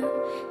were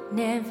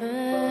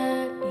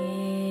never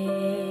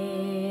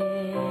in.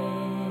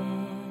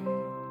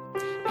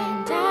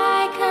 And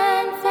I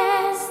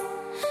confess,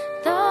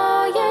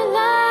 though your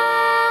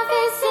love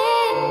is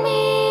in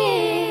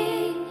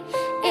me,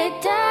 it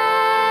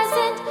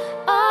doesn't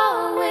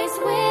always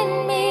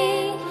win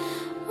me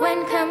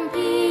when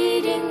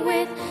competing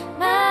with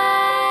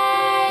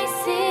my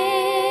sin.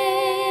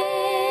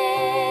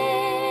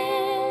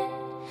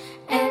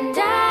 And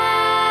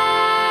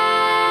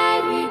I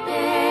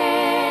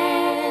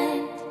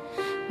repent,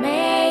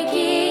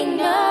 making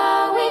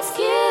no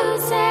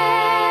excuses.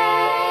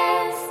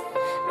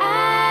 I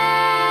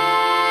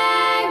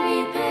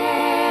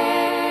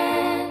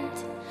repent,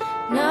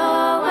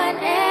 no one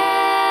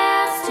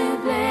else to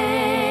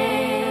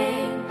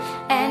blame.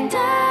 And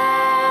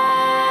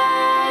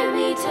I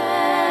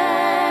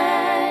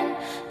return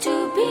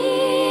to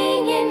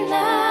being in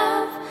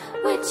love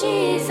with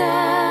Jesus.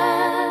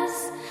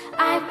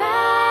 I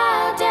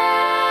bow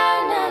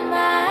down on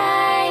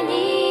my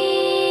knees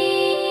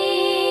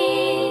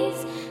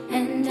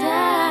and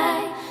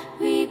I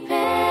repent.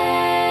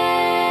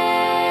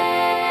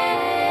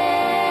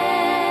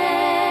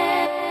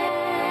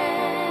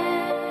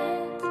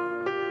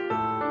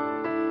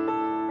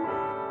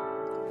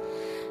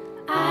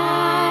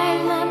 I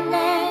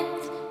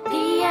lament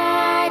the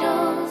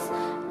idols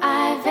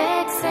I've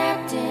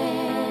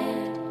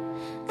accepted,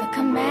 the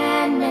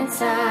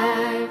commandments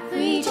I've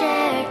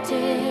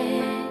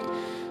rejected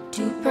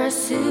to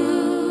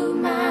pursue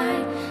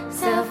my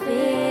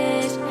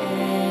selfish end.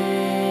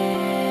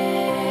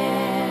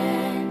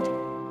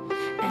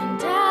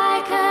 And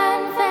I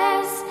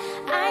confess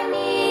I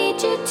need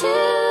you to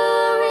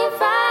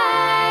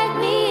revive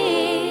me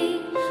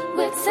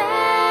with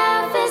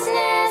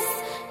selfishness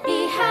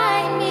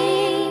behind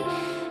me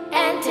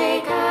and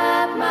take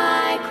up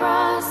my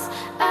cross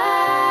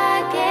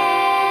again.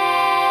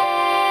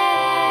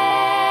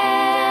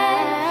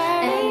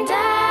 And I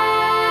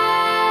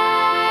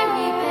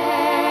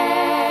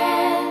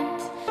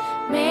repent,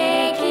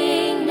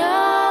 making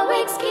no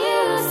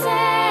excuses.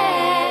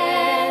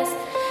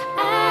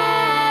 I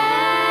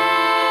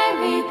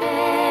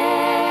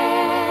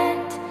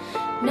repent,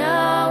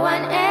 no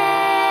one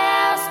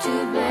else to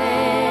blame.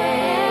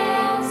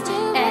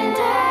 And I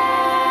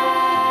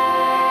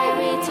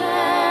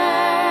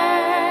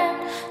return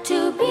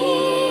to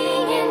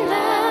being in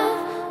love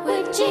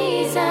with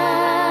Jesus.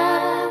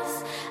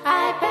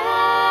 I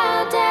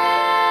bow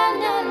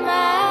down on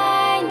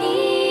my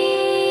knees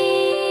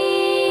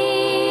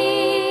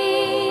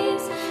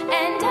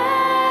and I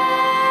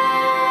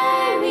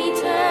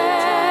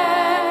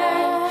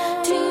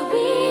return to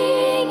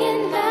being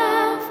in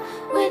love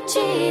with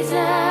Jesus.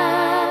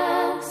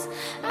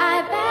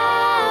 I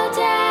bow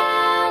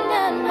down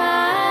on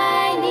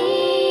my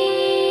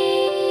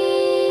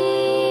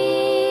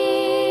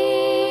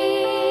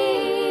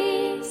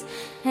knees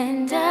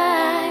and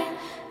I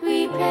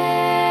repent.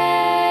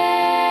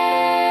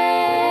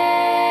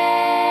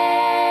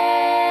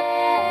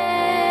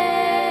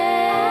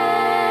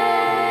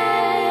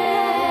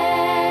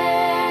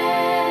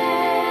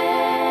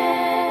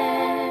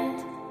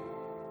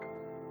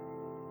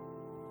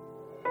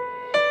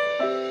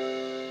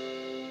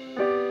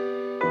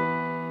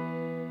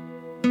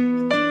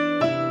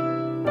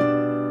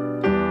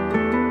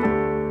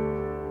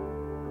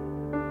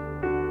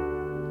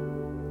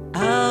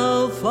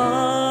 Our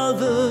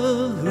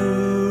Father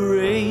who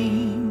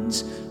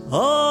reigns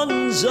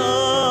on Zion,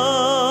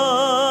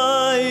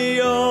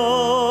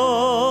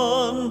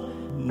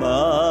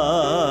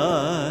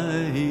 mighty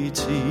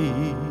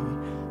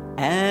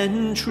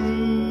and true,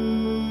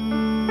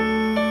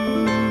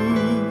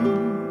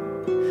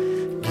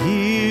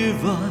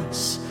 give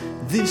us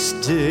this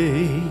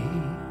day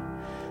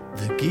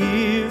the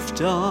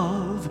gift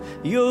of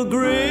your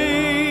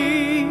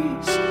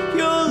grace,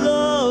 your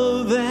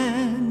love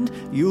and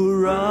your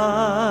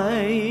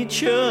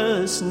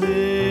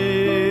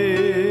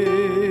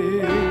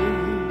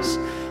righteousness,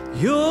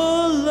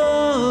 your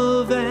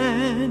love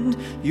and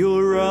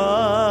your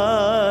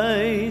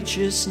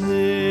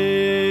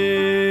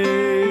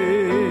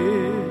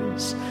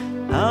righteousness.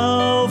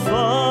 Our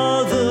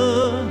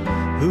Father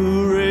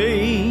who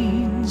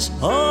reigns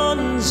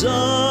on Zion,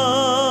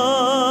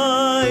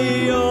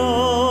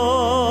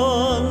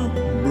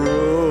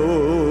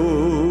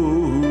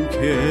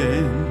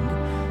 broken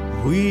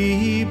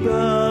we bow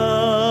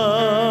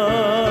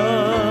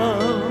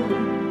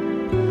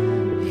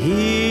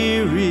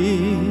here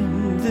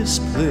in this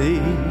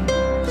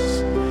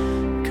place.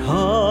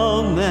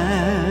 Come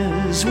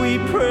as we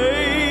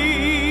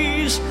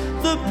praise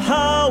the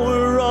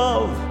power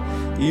of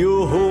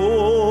your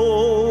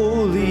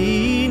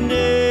holy name,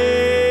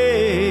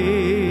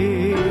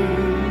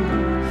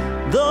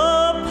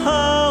 the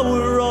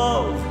power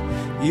of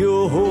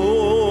your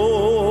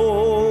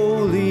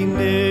holy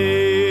name.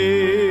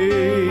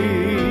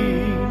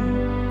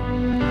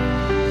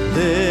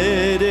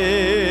 Let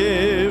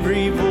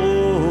every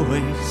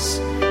voice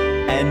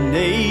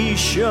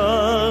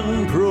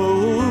nation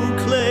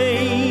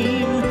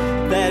proclaim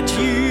that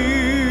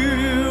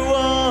you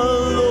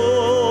are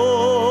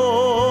Lord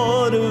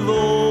of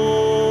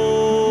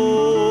all.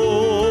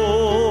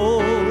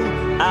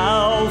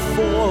 Our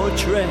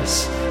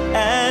fortress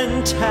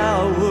and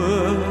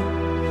tower,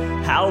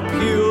 how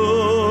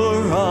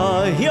pure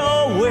are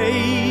your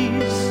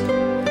ways.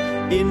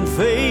 In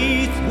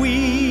faith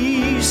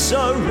we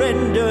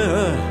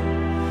surrender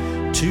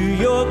to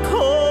your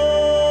call.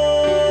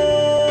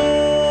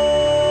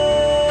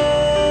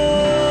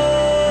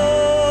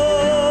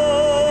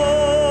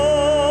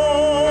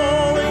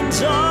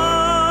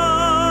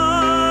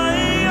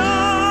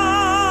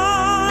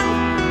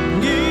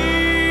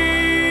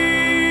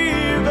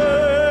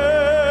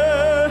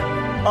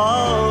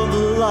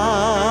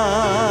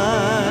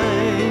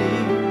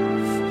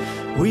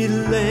 We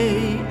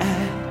lay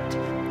at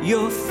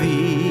your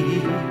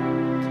feet,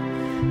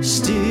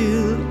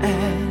 still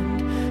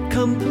and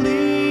complete,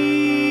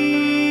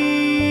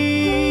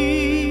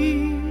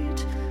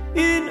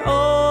 in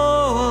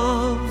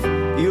awe of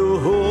your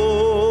holiness,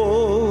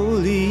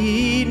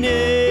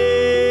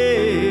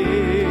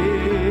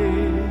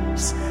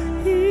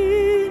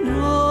 in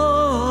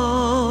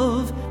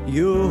awe of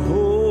your holiness.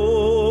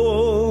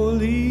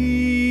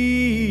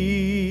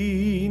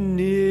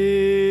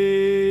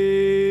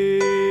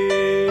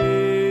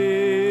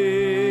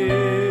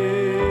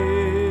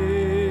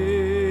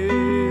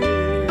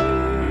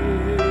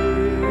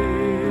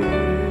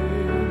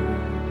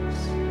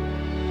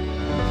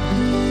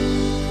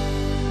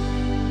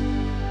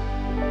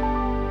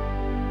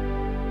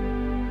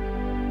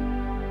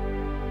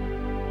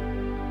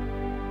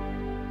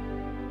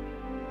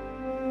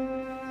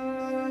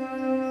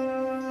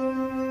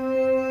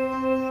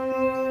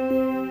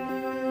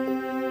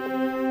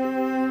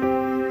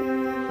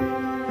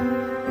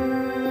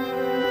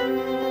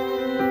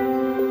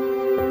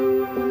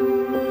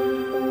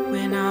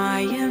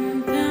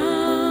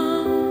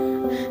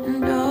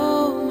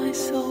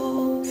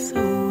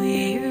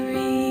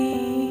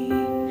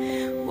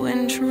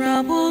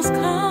 Troubles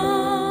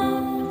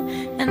come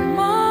and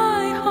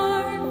my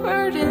heart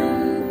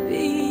burdened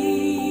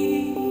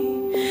be,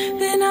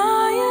 then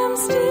I am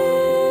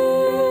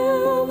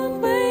still and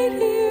wait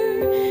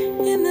here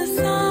in the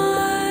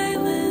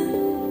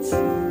silence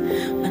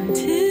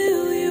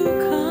until you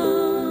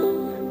come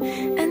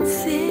and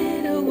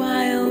sit a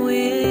while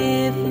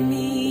with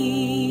me.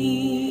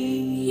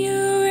 You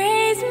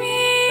raise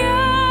me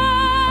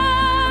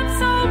up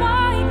so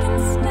I can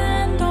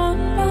stand on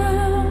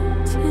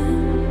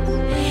mountains.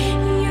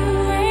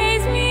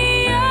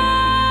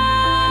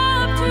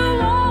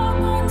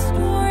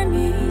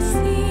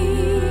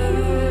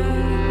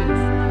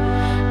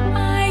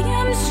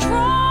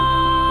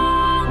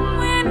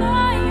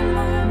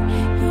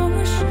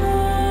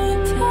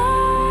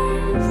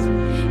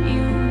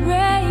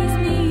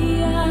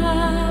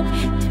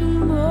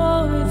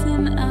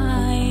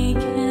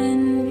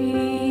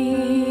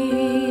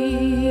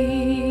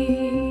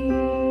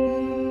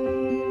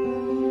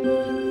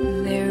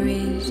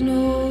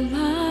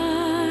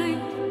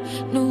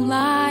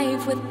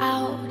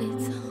 Without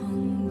its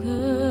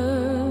hunger,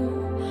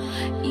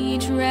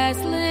 each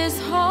restless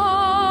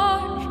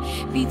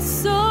heart beats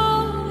so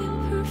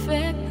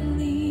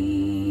imperfectly.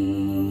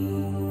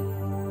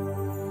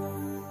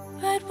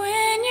 But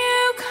when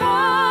you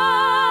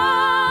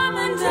come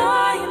and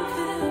I am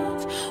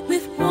filled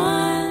with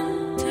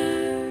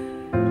wonder,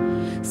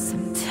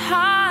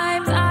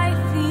 sometimes I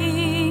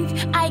think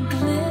I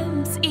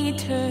glimpse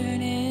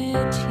eternity.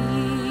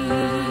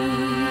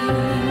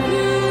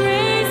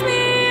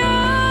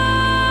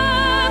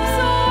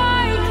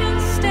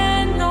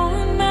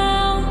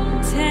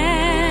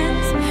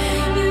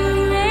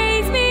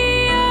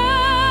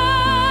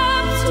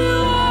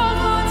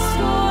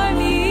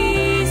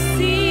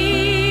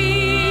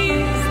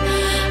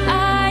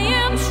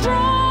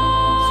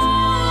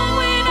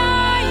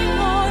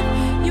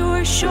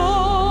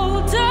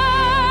 Shoulders,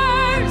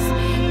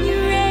 you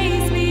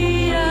raise me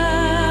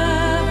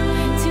up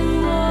to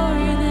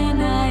more than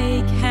I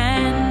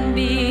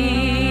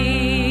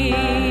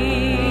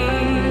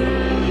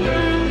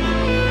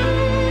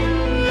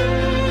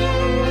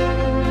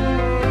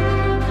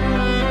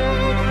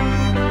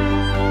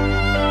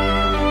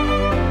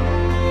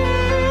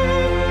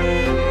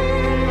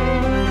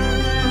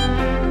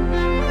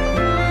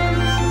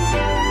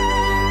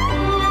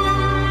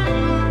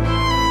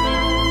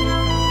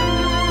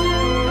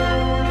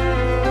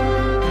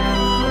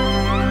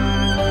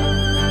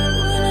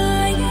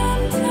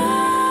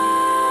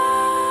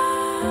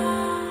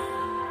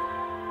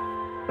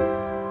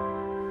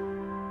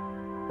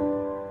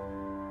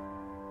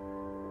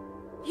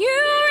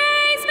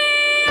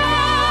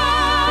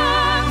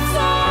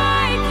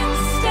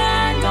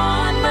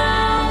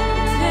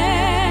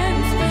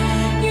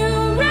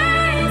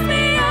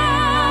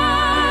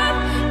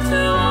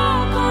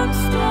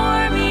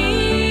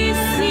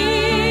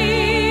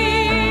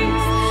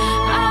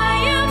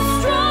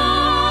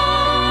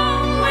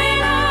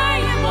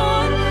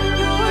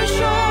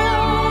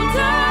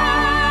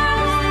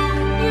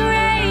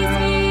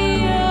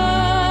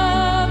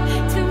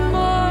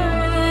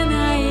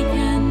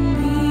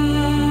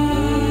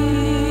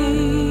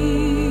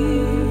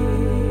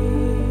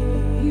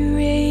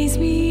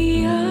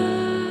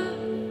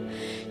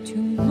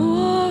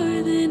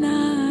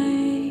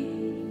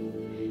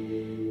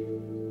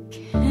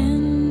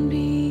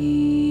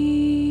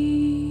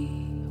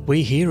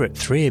We here at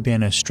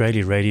 3ABN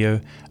Australia Radio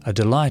are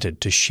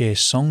delighted to share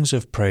songs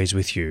of praise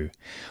with you.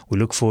 We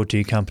look forward to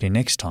your company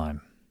next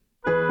time.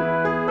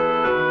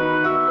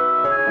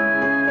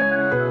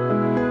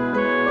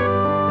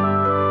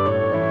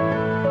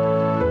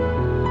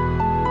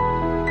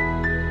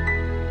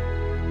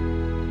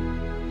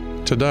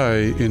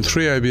 Today, in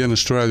 3ABN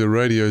Australia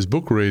Radio's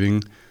book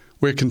reading,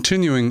 we're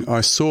continuing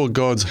I Saw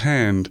God's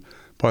Hand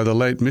by the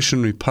late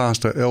missionary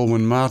pastor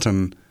Elwyn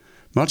Martin.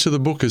 Much of the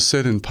book is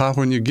set in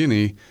Papua New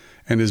Guinea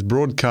and is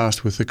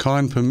broadcast with the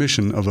kind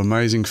permission of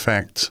Amazing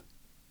Facts.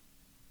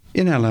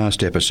 In our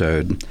last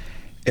episode,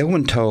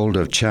 Elwyn told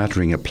of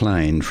chartering a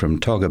plane from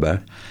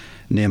Togaba,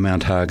 near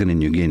Mount Hagen in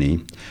New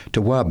Guinea,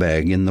 to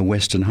Wabag in the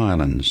Western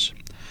Highlands.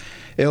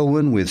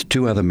 Elwyn, with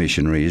 2 other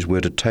missionaries,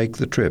 were to take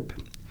the trip.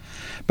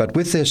 But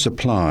with their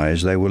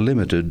supplies, they were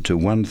limited to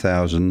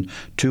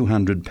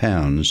 1,200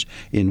 pounds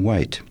in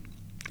weight.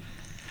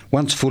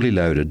 Once fully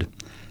loaded,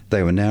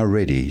 they were now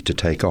ready to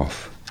take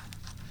off.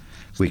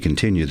 We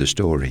continue the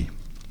story.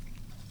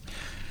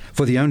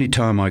 For the only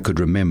time I could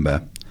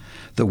remember,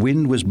 the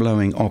wind was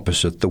blowing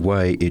opposite the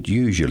way it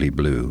usually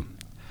blew.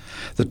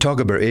 The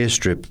Togaba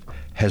airstrip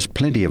has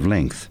plenty of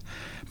length,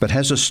 but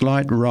has a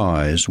slight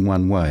rise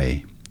one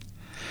way.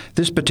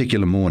 This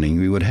particular morning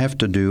we would have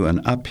to do an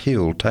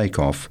uphill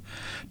takeoff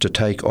to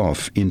take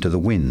off into the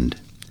wind.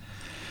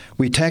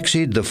 We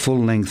taxied the full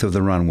length of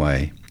the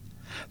runway.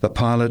 The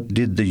pilot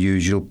did the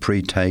usual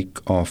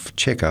pre-take-off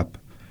checkup,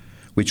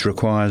 which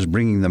requires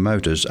bringing the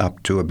motors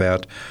up to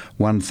about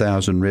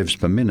 1,000 revs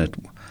per minute,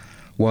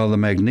 while the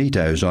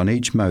magnetos on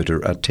each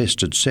motor are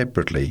tested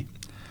separately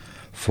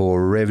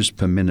for revs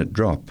per minute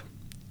drop.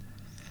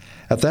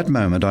 At that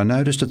moment I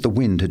noticed that the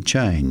wind had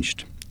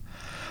changed.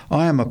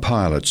 I am a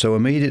pilot, so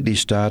immediately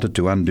started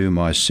to undo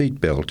my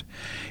seatbelt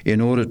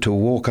in order to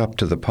walk up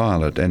to the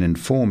pilot and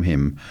inform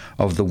him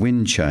of the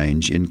wind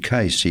change in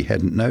case he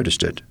hadn't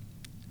noticed it.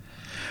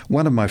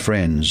 One of my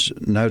friends,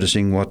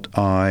 noticing what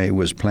I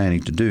was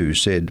planning to do,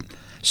 said,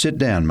 "Sit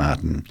down,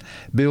 Martin.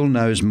 Bill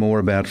knows more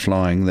about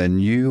flying than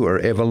you are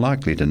ever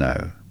likely to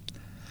know."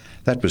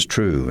 That was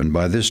true, and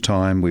by this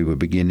time we were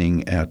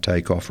beginning our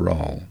take-off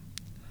roll.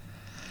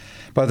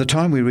 By the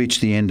time we reached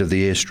the end of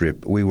the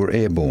airstrip, we were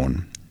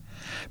airborne.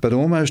 But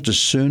almost as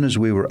soon as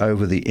we were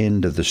over the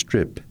end of the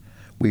strip,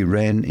 we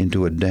ran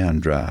into a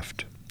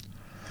downdraft.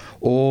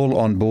 All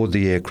on board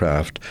the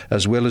aircraft,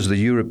 as well as the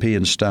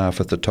European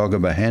staff at the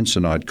Togaba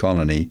Hansonite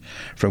colony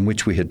from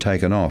which we had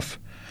taken off,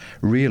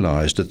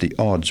 realised that the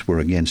odds were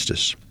against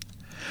us.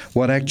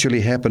 What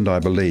actually happened, I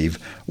believe,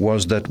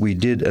 was that we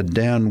did a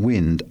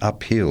downwind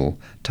uphill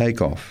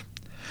takeoff.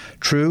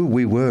 True,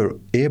 we were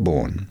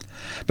airborne,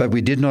 but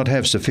we did not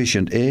have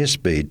sufficient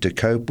airspeed to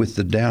cope with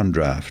the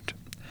downdraft,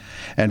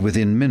 and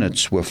within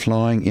minutes were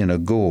flying in a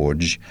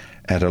gorge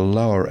at a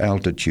lower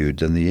altitude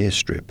than the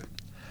airstrip.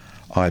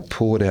 I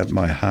poured out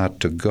my heart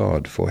to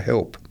God for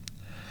help.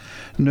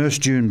 Nurse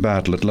June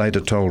Bartlett later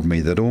told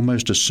me that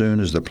almost as soon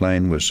as the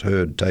plane was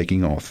heard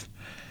taking off,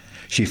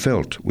 she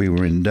felt we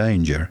were in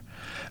danger,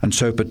 and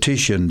so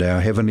petitioned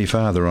our Heavenly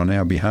Father on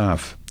our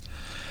behalf.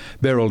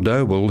 Beryl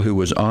Doble, who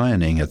was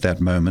ironing at that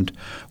moment,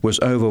 was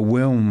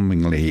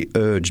overwhelmingly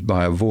urged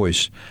by a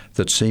voice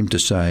that seemed to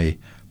say,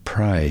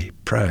 "Pray,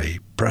 pray,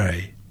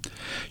 pray."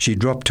 She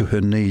dropped to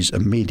her knees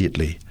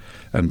immediately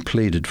and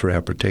pleaded for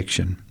our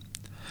protection.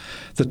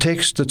 The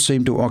text that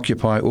seemed to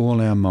occupy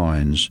all our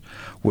minds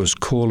was,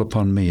 "Call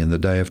upon me in the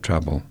day of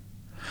trouble."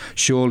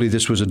 Surely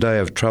this was a day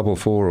of trouble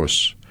for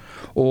us.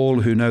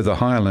 All who know the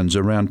highlands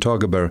around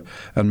Togaba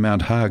and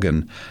Mount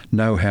Hagen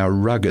know how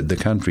rugged the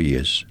country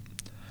is.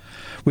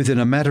 Within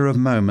a matter of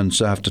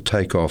moments after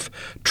takeoff,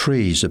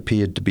 trees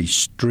appeared to be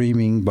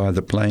streaming by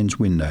the plane's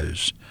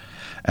windows,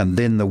 and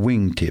then the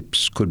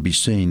wingtips could be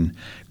seen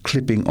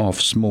clipping off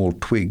small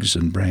twigs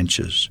and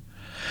branches.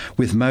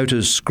 With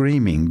motors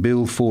screaming,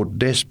 Bill fought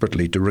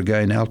desperately to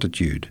regain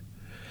altitude.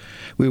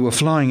 We were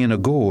flying in a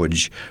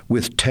gorge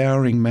with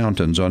towering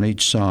mountains on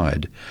each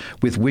side,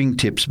 with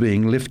wingtips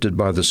being lifted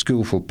by the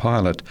skillful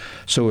pilot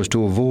so as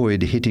to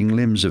avoid hitting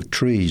limbs of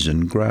trees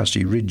and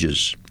grassy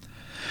ridges,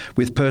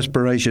 with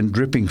perspiration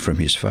dripping from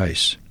his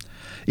face.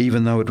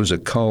 Even though it was a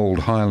cold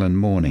highland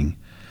morning,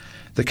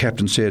 the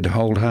captain said,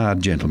 "Hold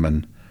hard,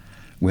 gentlemen.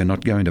 We're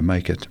not going to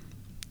make it."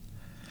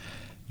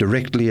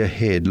 Directly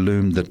ahead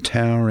loomed the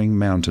towering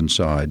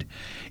mountainside,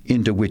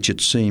 into which it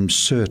seemed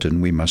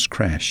certain we must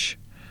crash.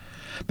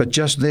 But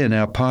just then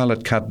our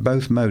pilot cut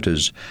both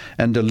motors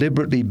and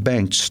deliberately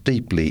banked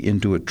steeply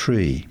into a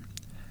tree.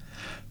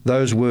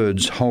 Those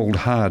words, "Hold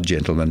hard,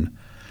 gentlemen,"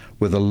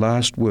 were the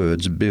last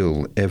words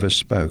Bill ever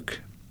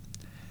spoke.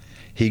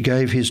 He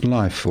gave his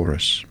life for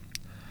us,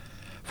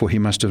 for he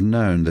must have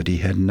known that he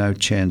had no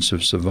chance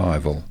of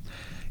survival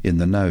in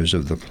the nose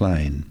of the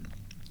plane.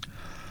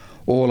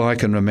 All I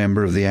can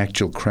remember of the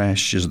actual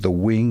crash is the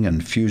wing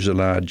and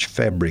fuselage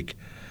fabric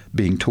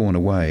being torn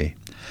away.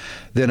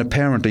 Then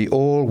apparently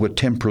all were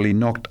temporarily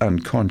knocked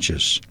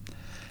unconscious,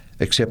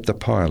 except the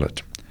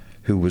pilot,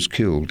 who was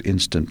killed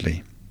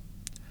instantly.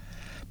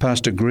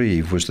 Pastor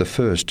Grieve was the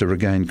first to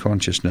regain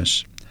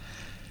consciousness.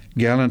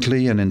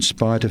 Gallantly and in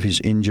spite of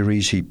his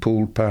injuries, he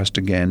pulled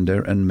Pastor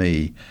Gander and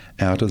me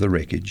out of the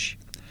wreckage.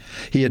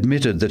 He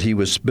admitted that he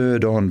was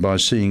spurred on by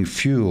seeing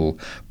fuel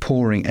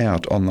pouring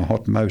out on the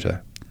hot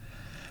motor.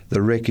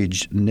 The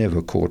wreckage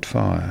never caught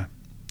fire.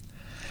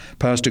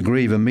 Pastor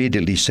Grieve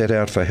immediately set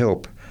out for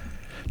help.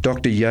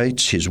 Dr.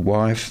 Yates, his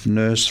wife,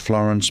 Nurse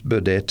Florence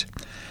Burdett,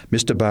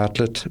 Mr.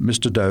 Bartlett,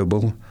 Mr.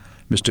 Doble,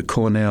 Mr.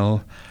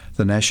 Cornell,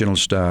 the national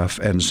staff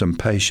and some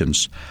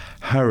patients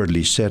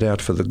hurriedly set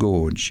out for the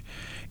gorge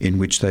in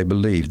which they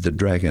believed the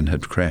Dragon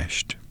had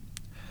crashed.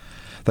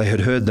 They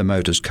had heard the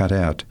motors cut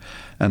out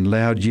and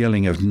loud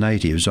yelling of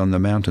natives on the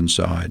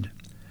mountainside.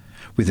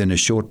 Within a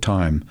short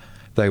time,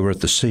 they were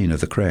at the scene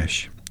of the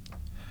crash.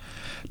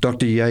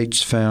 Dr.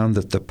 Yates found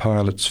that the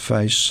pilot's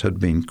face had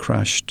been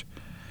crushed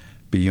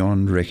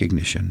beyond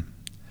recognition.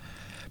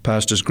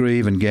 Pastors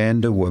Grieve and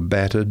Gander were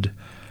battered,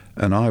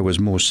 and I was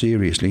more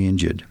seriously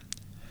injured.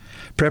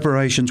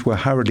 Preparations were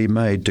hurriedly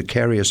made to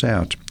carry us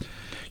out.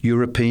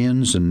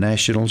 Europeans and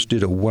nationals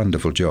did a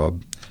wonderful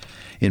job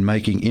in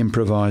making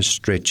improvised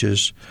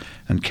stretchers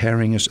and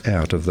carrying us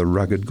out of the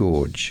rugged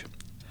gorge.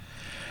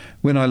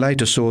 When I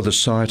later saw the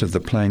site of the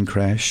plane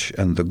crash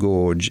and the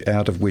gorge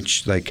out of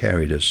which they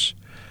carried us,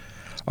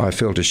 I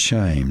felt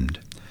ashamed,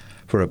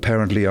 for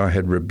apparently I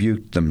had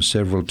rebuked them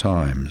several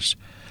times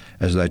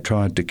as they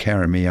tried to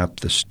carry me up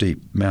the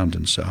steep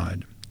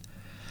mountainside.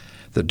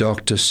 The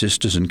doctor,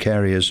 sisters and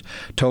carriers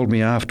told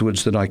me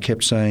afterwards that I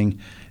kept saying,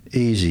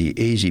 "Easy,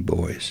 easy,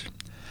 boys."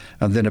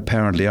 And then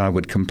apparently I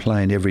would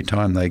complain every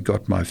time they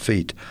got my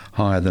feet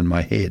higher than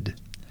my head.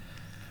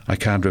 I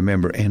can't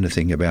remember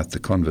anything about the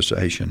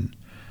conversation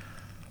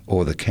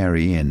or the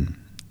carry-in.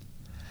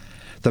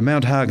 The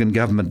Mount Hagen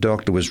government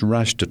doctor was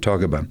rushed to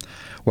Togaba,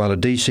 while a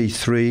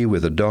DC-3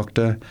 with a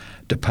doctor,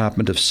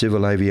 Department of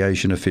Civil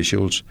Aviation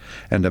officials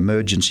and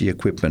emergency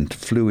equipment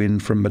flew in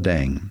from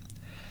Madang.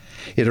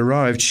 It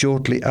arrived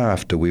shortly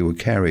after we were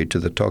carried to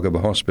the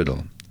Togaba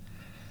hospital.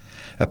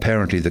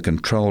 Apparently the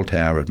control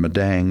tower at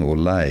Madang or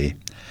Lae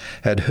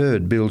had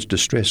heard Bill's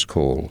distress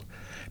call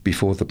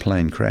before the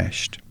plane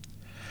crashed.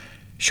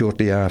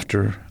 Shortly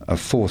after, a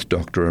fourth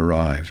doctor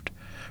arrived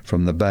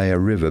from the Bayer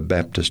River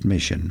Baptist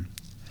Mission.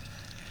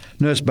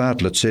 Nurse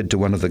Bartlett said to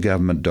one of the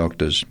government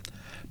doctors,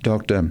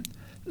 "Doctor,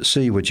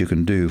 see what you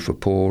can do for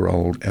poor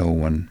old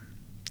Elwyn."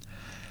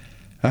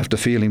 After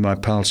feeling my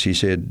pulse, he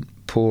said,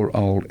 "Poor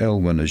old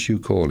Elwyn, as you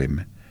call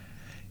him,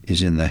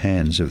 is in the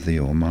hands of the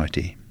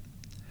Almighty."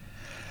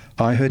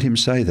 I heard him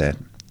say that,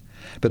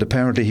 but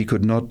apparently he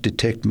could not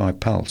detect my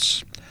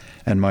pulse,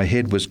 and my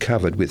head was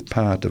covered with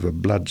part of a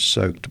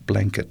blood-soaked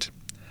blanket.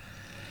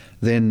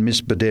 Then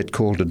Miss Burdett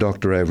called a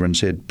doctor over and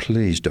said,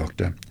 "Please,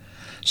 doctor,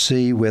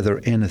 see whether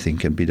anything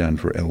can be done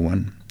for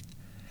Elwyn."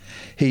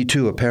 He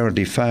too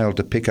apparently failed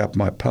to pick up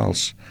my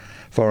pulse,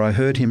 for I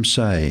heard him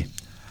say,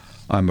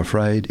 "I'm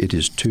afraid it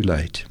is too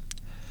late.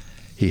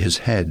 He has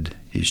had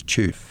his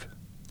choof."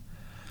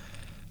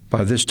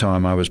 By this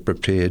time I was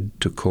prepared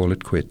to call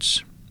it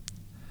quits.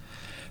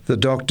 The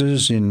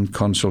doctors, in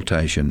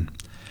consultation,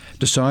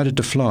 decided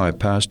to fly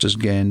Pastors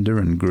Gander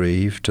and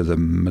Grieve to the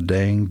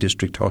Madang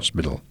District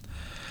Hospital,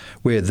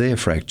 where their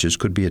fractures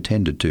could be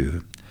attended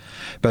to,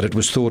 but it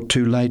was thought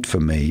too late for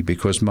me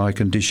because my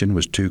condition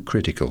was too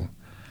critical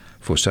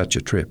for such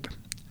a trip.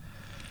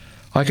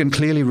 I can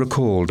clearly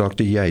recall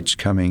Dr. Yates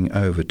coming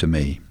over to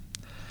me.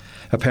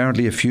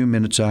 Apparently a few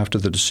minutes after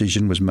the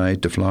decision was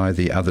made to fly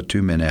the other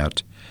two men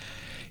out,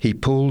 he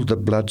pulled the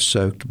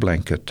blood-soaked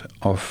blanket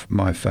off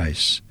my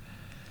face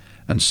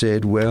and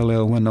said, "Well,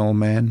 Elwyn, old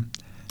man,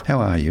 how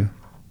are you?"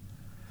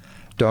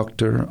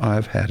 "Doctor,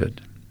 I've had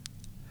it."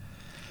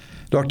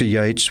 Dr.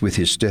 Yates, with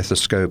his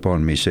stethoscope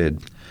on me, said,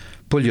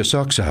 "Pull your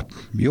socks up.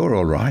 You're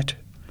all right."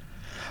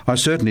 I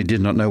certainly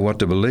did not know what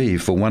to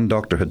believe, for one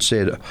doctor had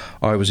said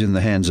I was in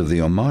the hands of the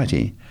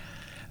Almighty,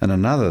 and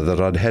another that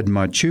I'd had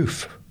my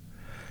choof.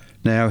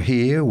 Now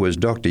here was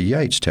Dr.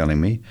 Yates telling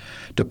me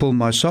to pull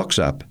my socks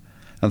up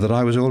and that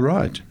I was all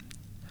right.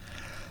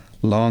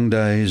 Long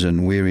days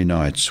and weary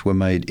nights were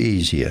made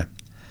easier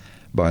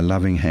by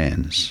loving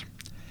hands.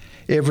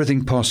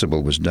 Everything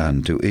possible was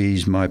done to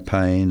ease my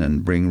pain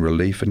and bring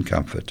relief and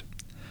comfort.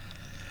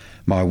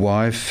 My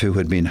wife, who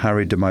had been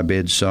hurried to my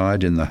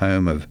bedside in the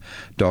home of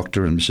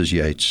Dr. and Mrs.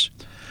 Yates,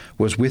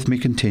 was with me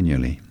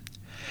continually.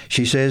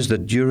 She says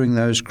that during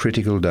those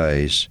critical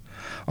days,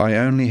 I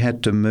only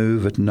had to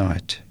move at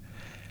night,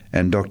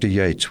 and Dr.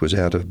 Yates was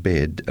out of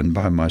bed and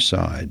by my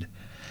side,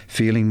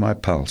 feeling my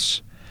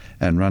pulse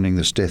and running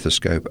the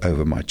stethoscope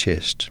over my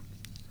chest.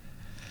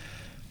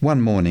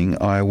 One morning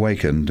I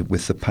awakened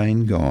with the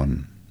pain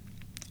gone.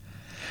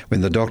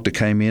 When the doctor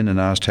came in and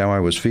asked how I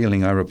was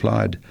feeling, I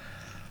replied,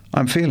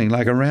 "I'm feeling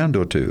like a round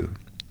or two."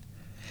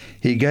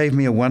 He gave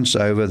me a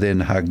once-over,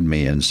 then hugged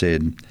me and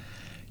said,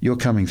 "You're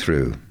coming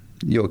through.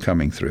 You're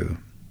coming through."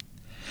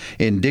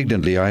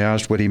 Indignantly I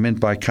asked what he meant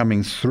by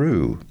coming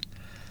through.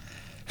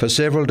 "For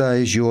several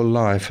days your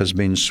life has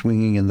been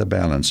swinging in the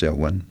balance,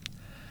 Elwyn.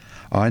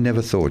 I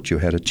never thought you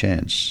had a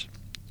chance."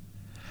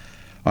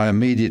 I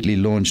immediately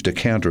launched a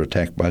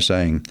counterattack by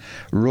saying,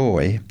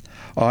 "Roy,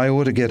 I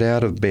ought to get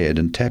out of bed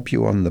and tap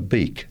you on the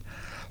beak,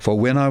 for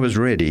when I was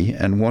ready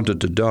and wanted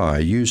to die,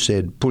 you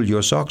said, 'Pull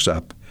your socks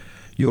up.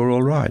 You're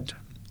all right.'"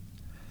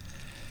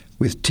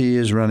 With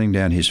tears running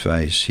down his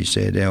face, he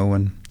said,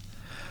 "Elwyn,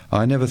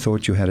 I never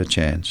thought you had a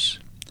chance,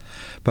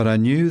 but I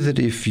knew that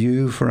if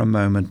you for a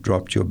moment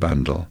dropped your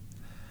bundle,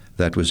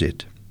 that was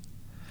it.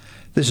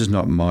 This is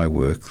not my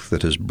work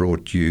that has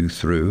brought you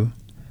through,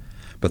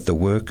 but the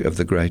work of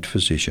the great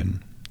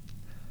physician."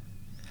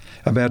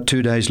 About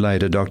 2 days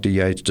later, Dr.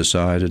 Yates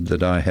decided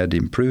that I had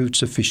improved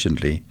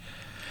sufficiently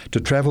to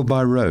travel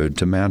by road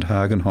to Mount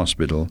Hagen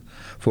Hospital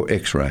for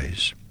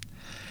X-rays.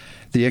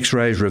 The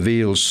X-rays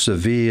revealed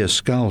severe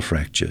skull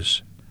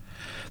fractures.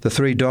 The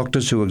 3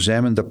 doctors who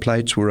examined the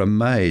plates were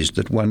amazed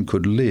that one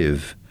could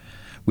live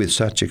with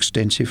such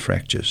extensive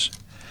fractures,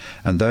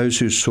 and those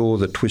who saw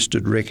the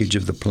twisted wreckage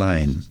of the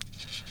plane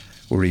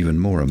were even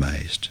more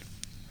amazed.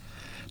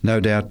 No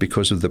doubt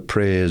because of the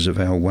prayers of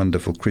our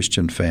wonderful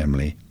Christian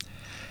family,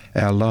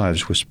 our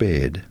lives were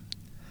spared.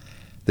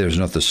 There is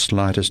not the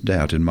slightest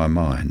doubt in my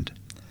mind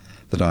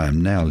that I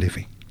am now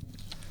living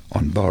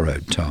on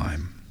borrowed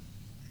time.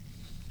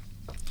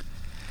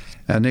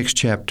 Our next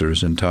chapter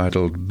is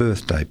entitled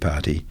Birthday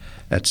Party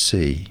at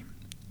Sea.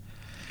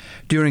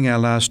 During our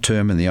last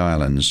term in the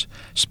islands,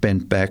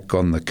 spent back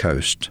on the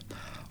coast,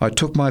 I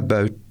took my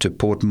boat to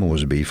Port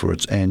Moresby for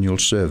its annual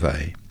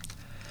survey.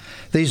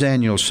 These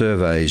annual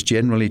surveys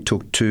generally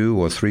took 2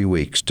 or 3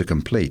 weeks to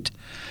complete,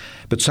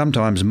 but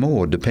sometimes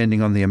more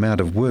depending on the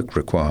amount of work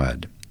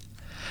required.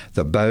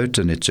 The boat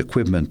and its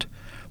equipment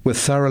were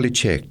thoroughly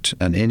checked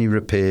and any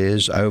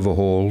repairs,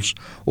 overhauls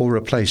or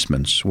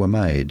replacements were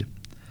made.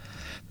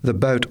 The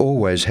boat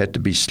always had to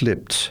be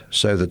slipped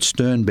so that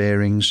stern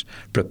bearings,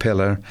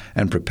 propeller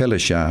and propeller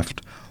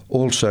shaft,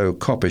 also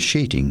copper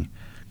sheeting,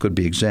 could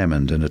be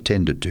examined and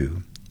attended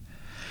to.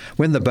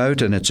 When the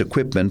boat and its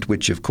equipment,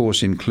 which of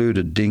course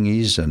included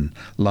dinghies and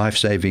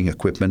life-saving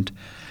equipment,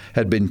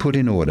 had been put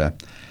in order,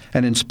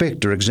 an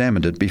inspector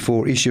examined it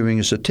before issuing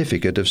a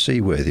certificate of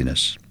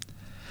seaworthiness.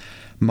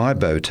 My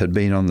boat had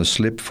been on the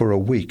slip for a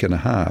week and a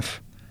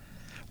half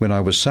when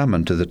I was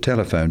summoned to the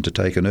telephone to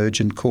take an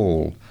urgent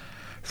call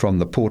from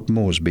the Port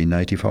Moresby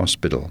Native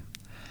Hospital.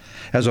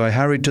 As I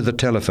hurried to the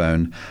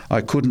telephone,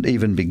 I couldn't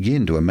even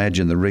begin to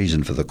imagine the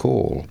reason for the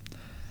call.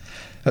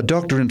 A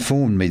doctor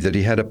informed me that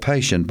he had a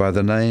patient by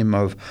the name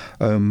of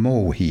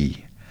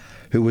Omohi,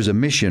 who was a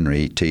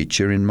missionary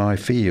teacher in my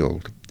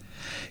field.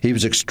 He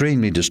was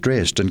extremely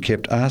distressed and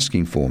kept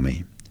asking for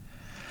me.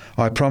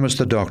 I promised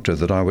the doctor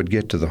that I would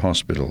get to the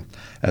hospital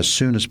as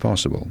soon as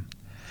possible.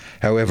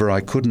 However, I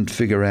couldn't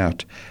figure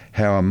out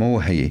how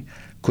Omohi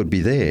could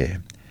be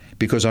there,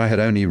 because I had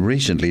only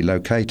recently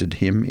located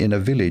him in a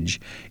village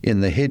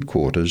in the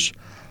headquarters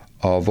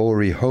of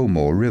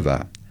Orihomo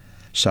River,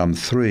 some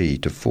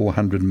 300 to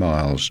 400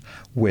 miles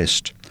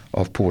west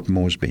of Port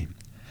Moresby.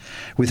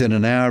 Within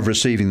an hour of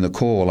receiving the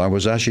call, I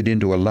was ushered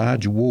into a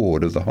large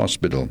ward of the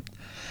hospital.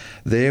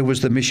 There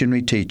was the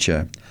missionary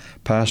teacher,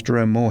 Pastor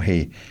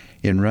Omohi,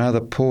 in rather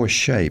poor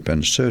shape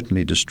and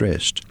certainly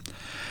distressed.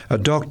 A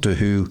doctor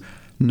who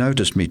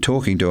noticed me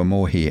talking to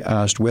Omohi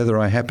asked whether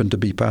I happened to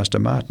be Pastor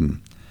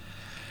Martin.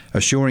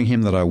 Assuring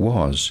him that I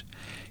was,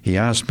 he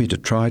asked me to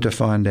try to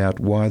find out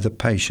why the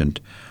patient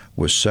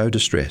was so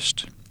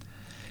distressed.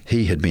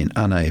 He had been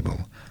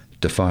unable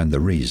to find the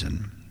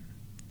reason.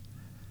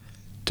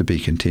 To be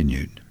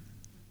continued.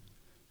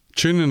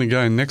 Tune in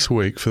again next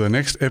week for the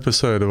next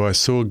episode of I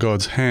Saw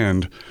God's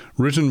Hand,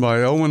 written by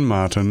Elwyn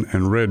Martin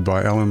and read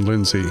by Alan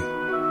Lindsay.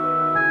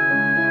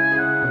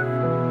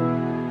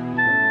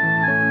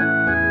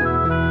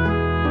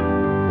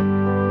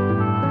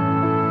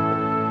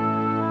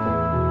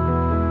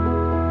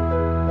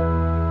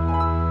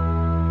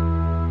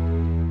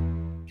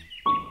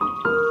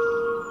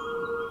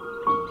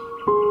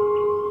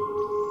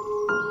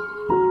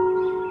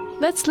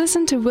 Let's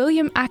listen to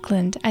William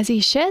Ackland as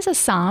he shares a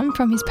psalm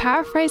from his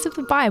paraphrase of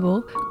the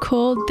Bible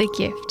called The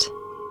Gift.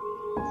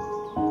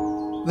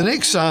 The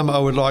next psalm I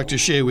would like to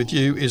share with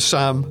you is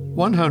Psalm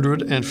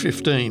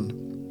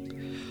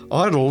 115.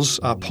 Idols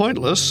are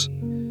pointless,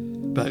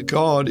 but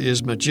God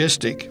is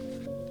majestic.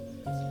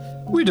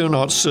 We do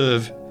not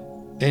serve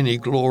any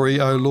glory,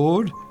 O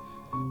Lord,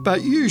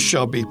 but you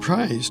shall be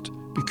praised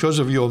because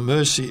of your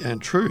mercy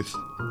and truth.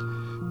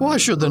 Why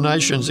should the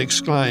nations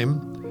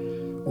exclaim,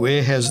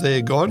 "Where has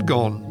their God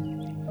gone?"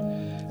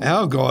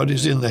 Our God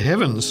is in the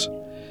heavens,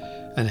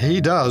 and he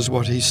does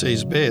what he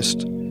sees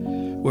best,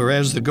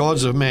 whereas the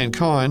gods of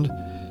mankind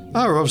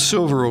are of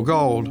silver or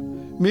gold,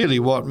 merely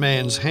what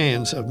man's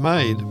hands have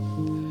made.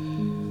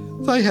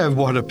 They have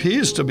what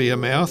appears to be a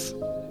mouth,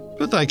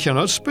 but they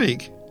cannot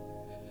speak.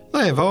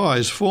 They have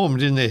eyes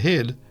formed in their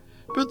head,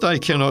 but they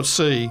cannot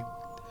see.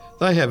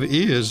 They have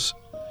ears,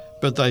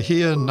 but they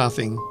hear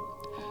nothing.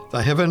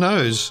 They have a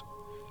nose,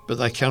 but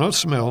they cannot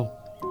smell.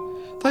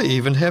 They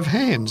even have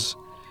hands,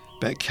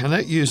 but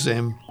cannot use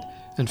them,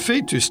 and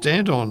feet to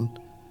stand on,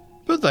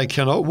 but they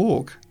cannot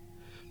walk,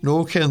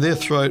 nor can their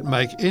throat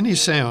make any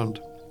sound.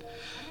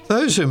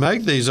 Those who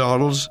make these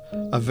idols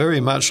are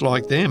very much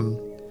like them,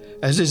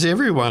 as is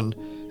everyone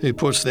who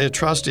puts their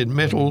trust in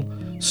metal,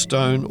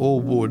 stone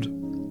or wood.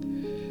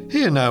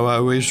 Hear now,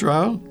 O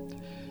Israel,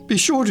 be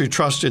sure to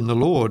trust in the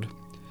Lord.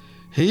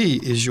 He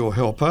is your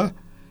helper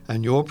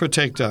and your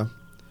protector.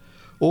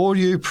 All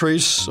you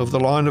priests of the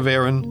line of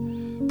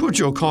Aaron, put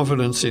your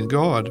confidence in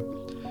God,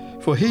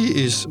 for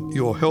he is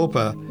your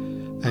helper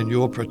and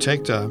your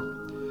protector.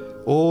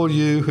 All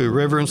you who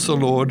reverence the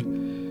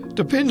Lord,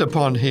 depend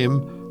upon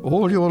him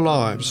all your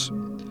lives,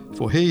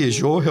 for he is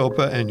your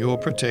helper and your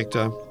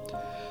protector.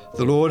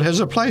 The Lord has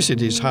a place in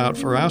his heart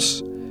for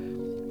us.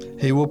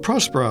 He will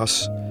prosper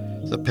us,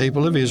 the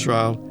people of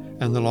Israel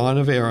and the line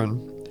of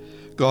Aaron.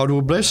 God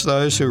will bless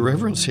those who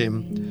reverence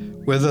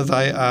him, whether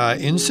they are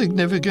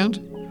insignificant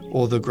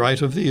or the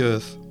great of the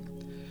earth.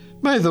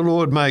 May the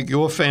Lord make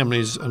your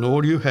families and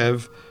all you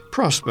have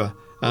prosper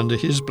under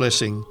his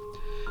blessing.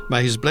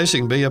 May his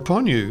blessing be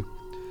upon you,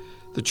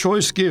 the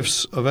choice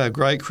gifts of our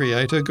great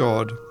Creator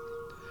God.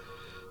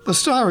 The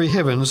starry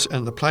heavens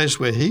and the place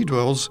where he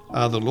dwells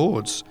are the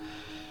Lord's,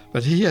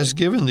 but he has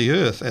given the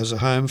earth as a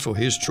home for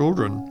his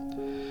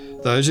children.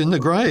 Those in the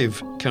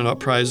grave cannot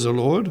praise the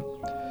Lord.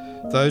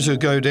 Those who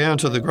go down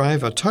to the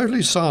grave are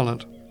totally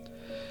silent.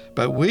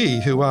 But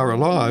we who are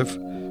alive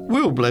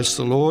will bless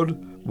the Lord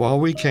while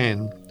we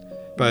can,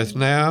 both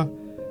now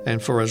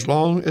and for as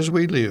long as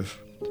we live.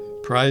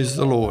 Praise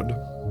the Lord.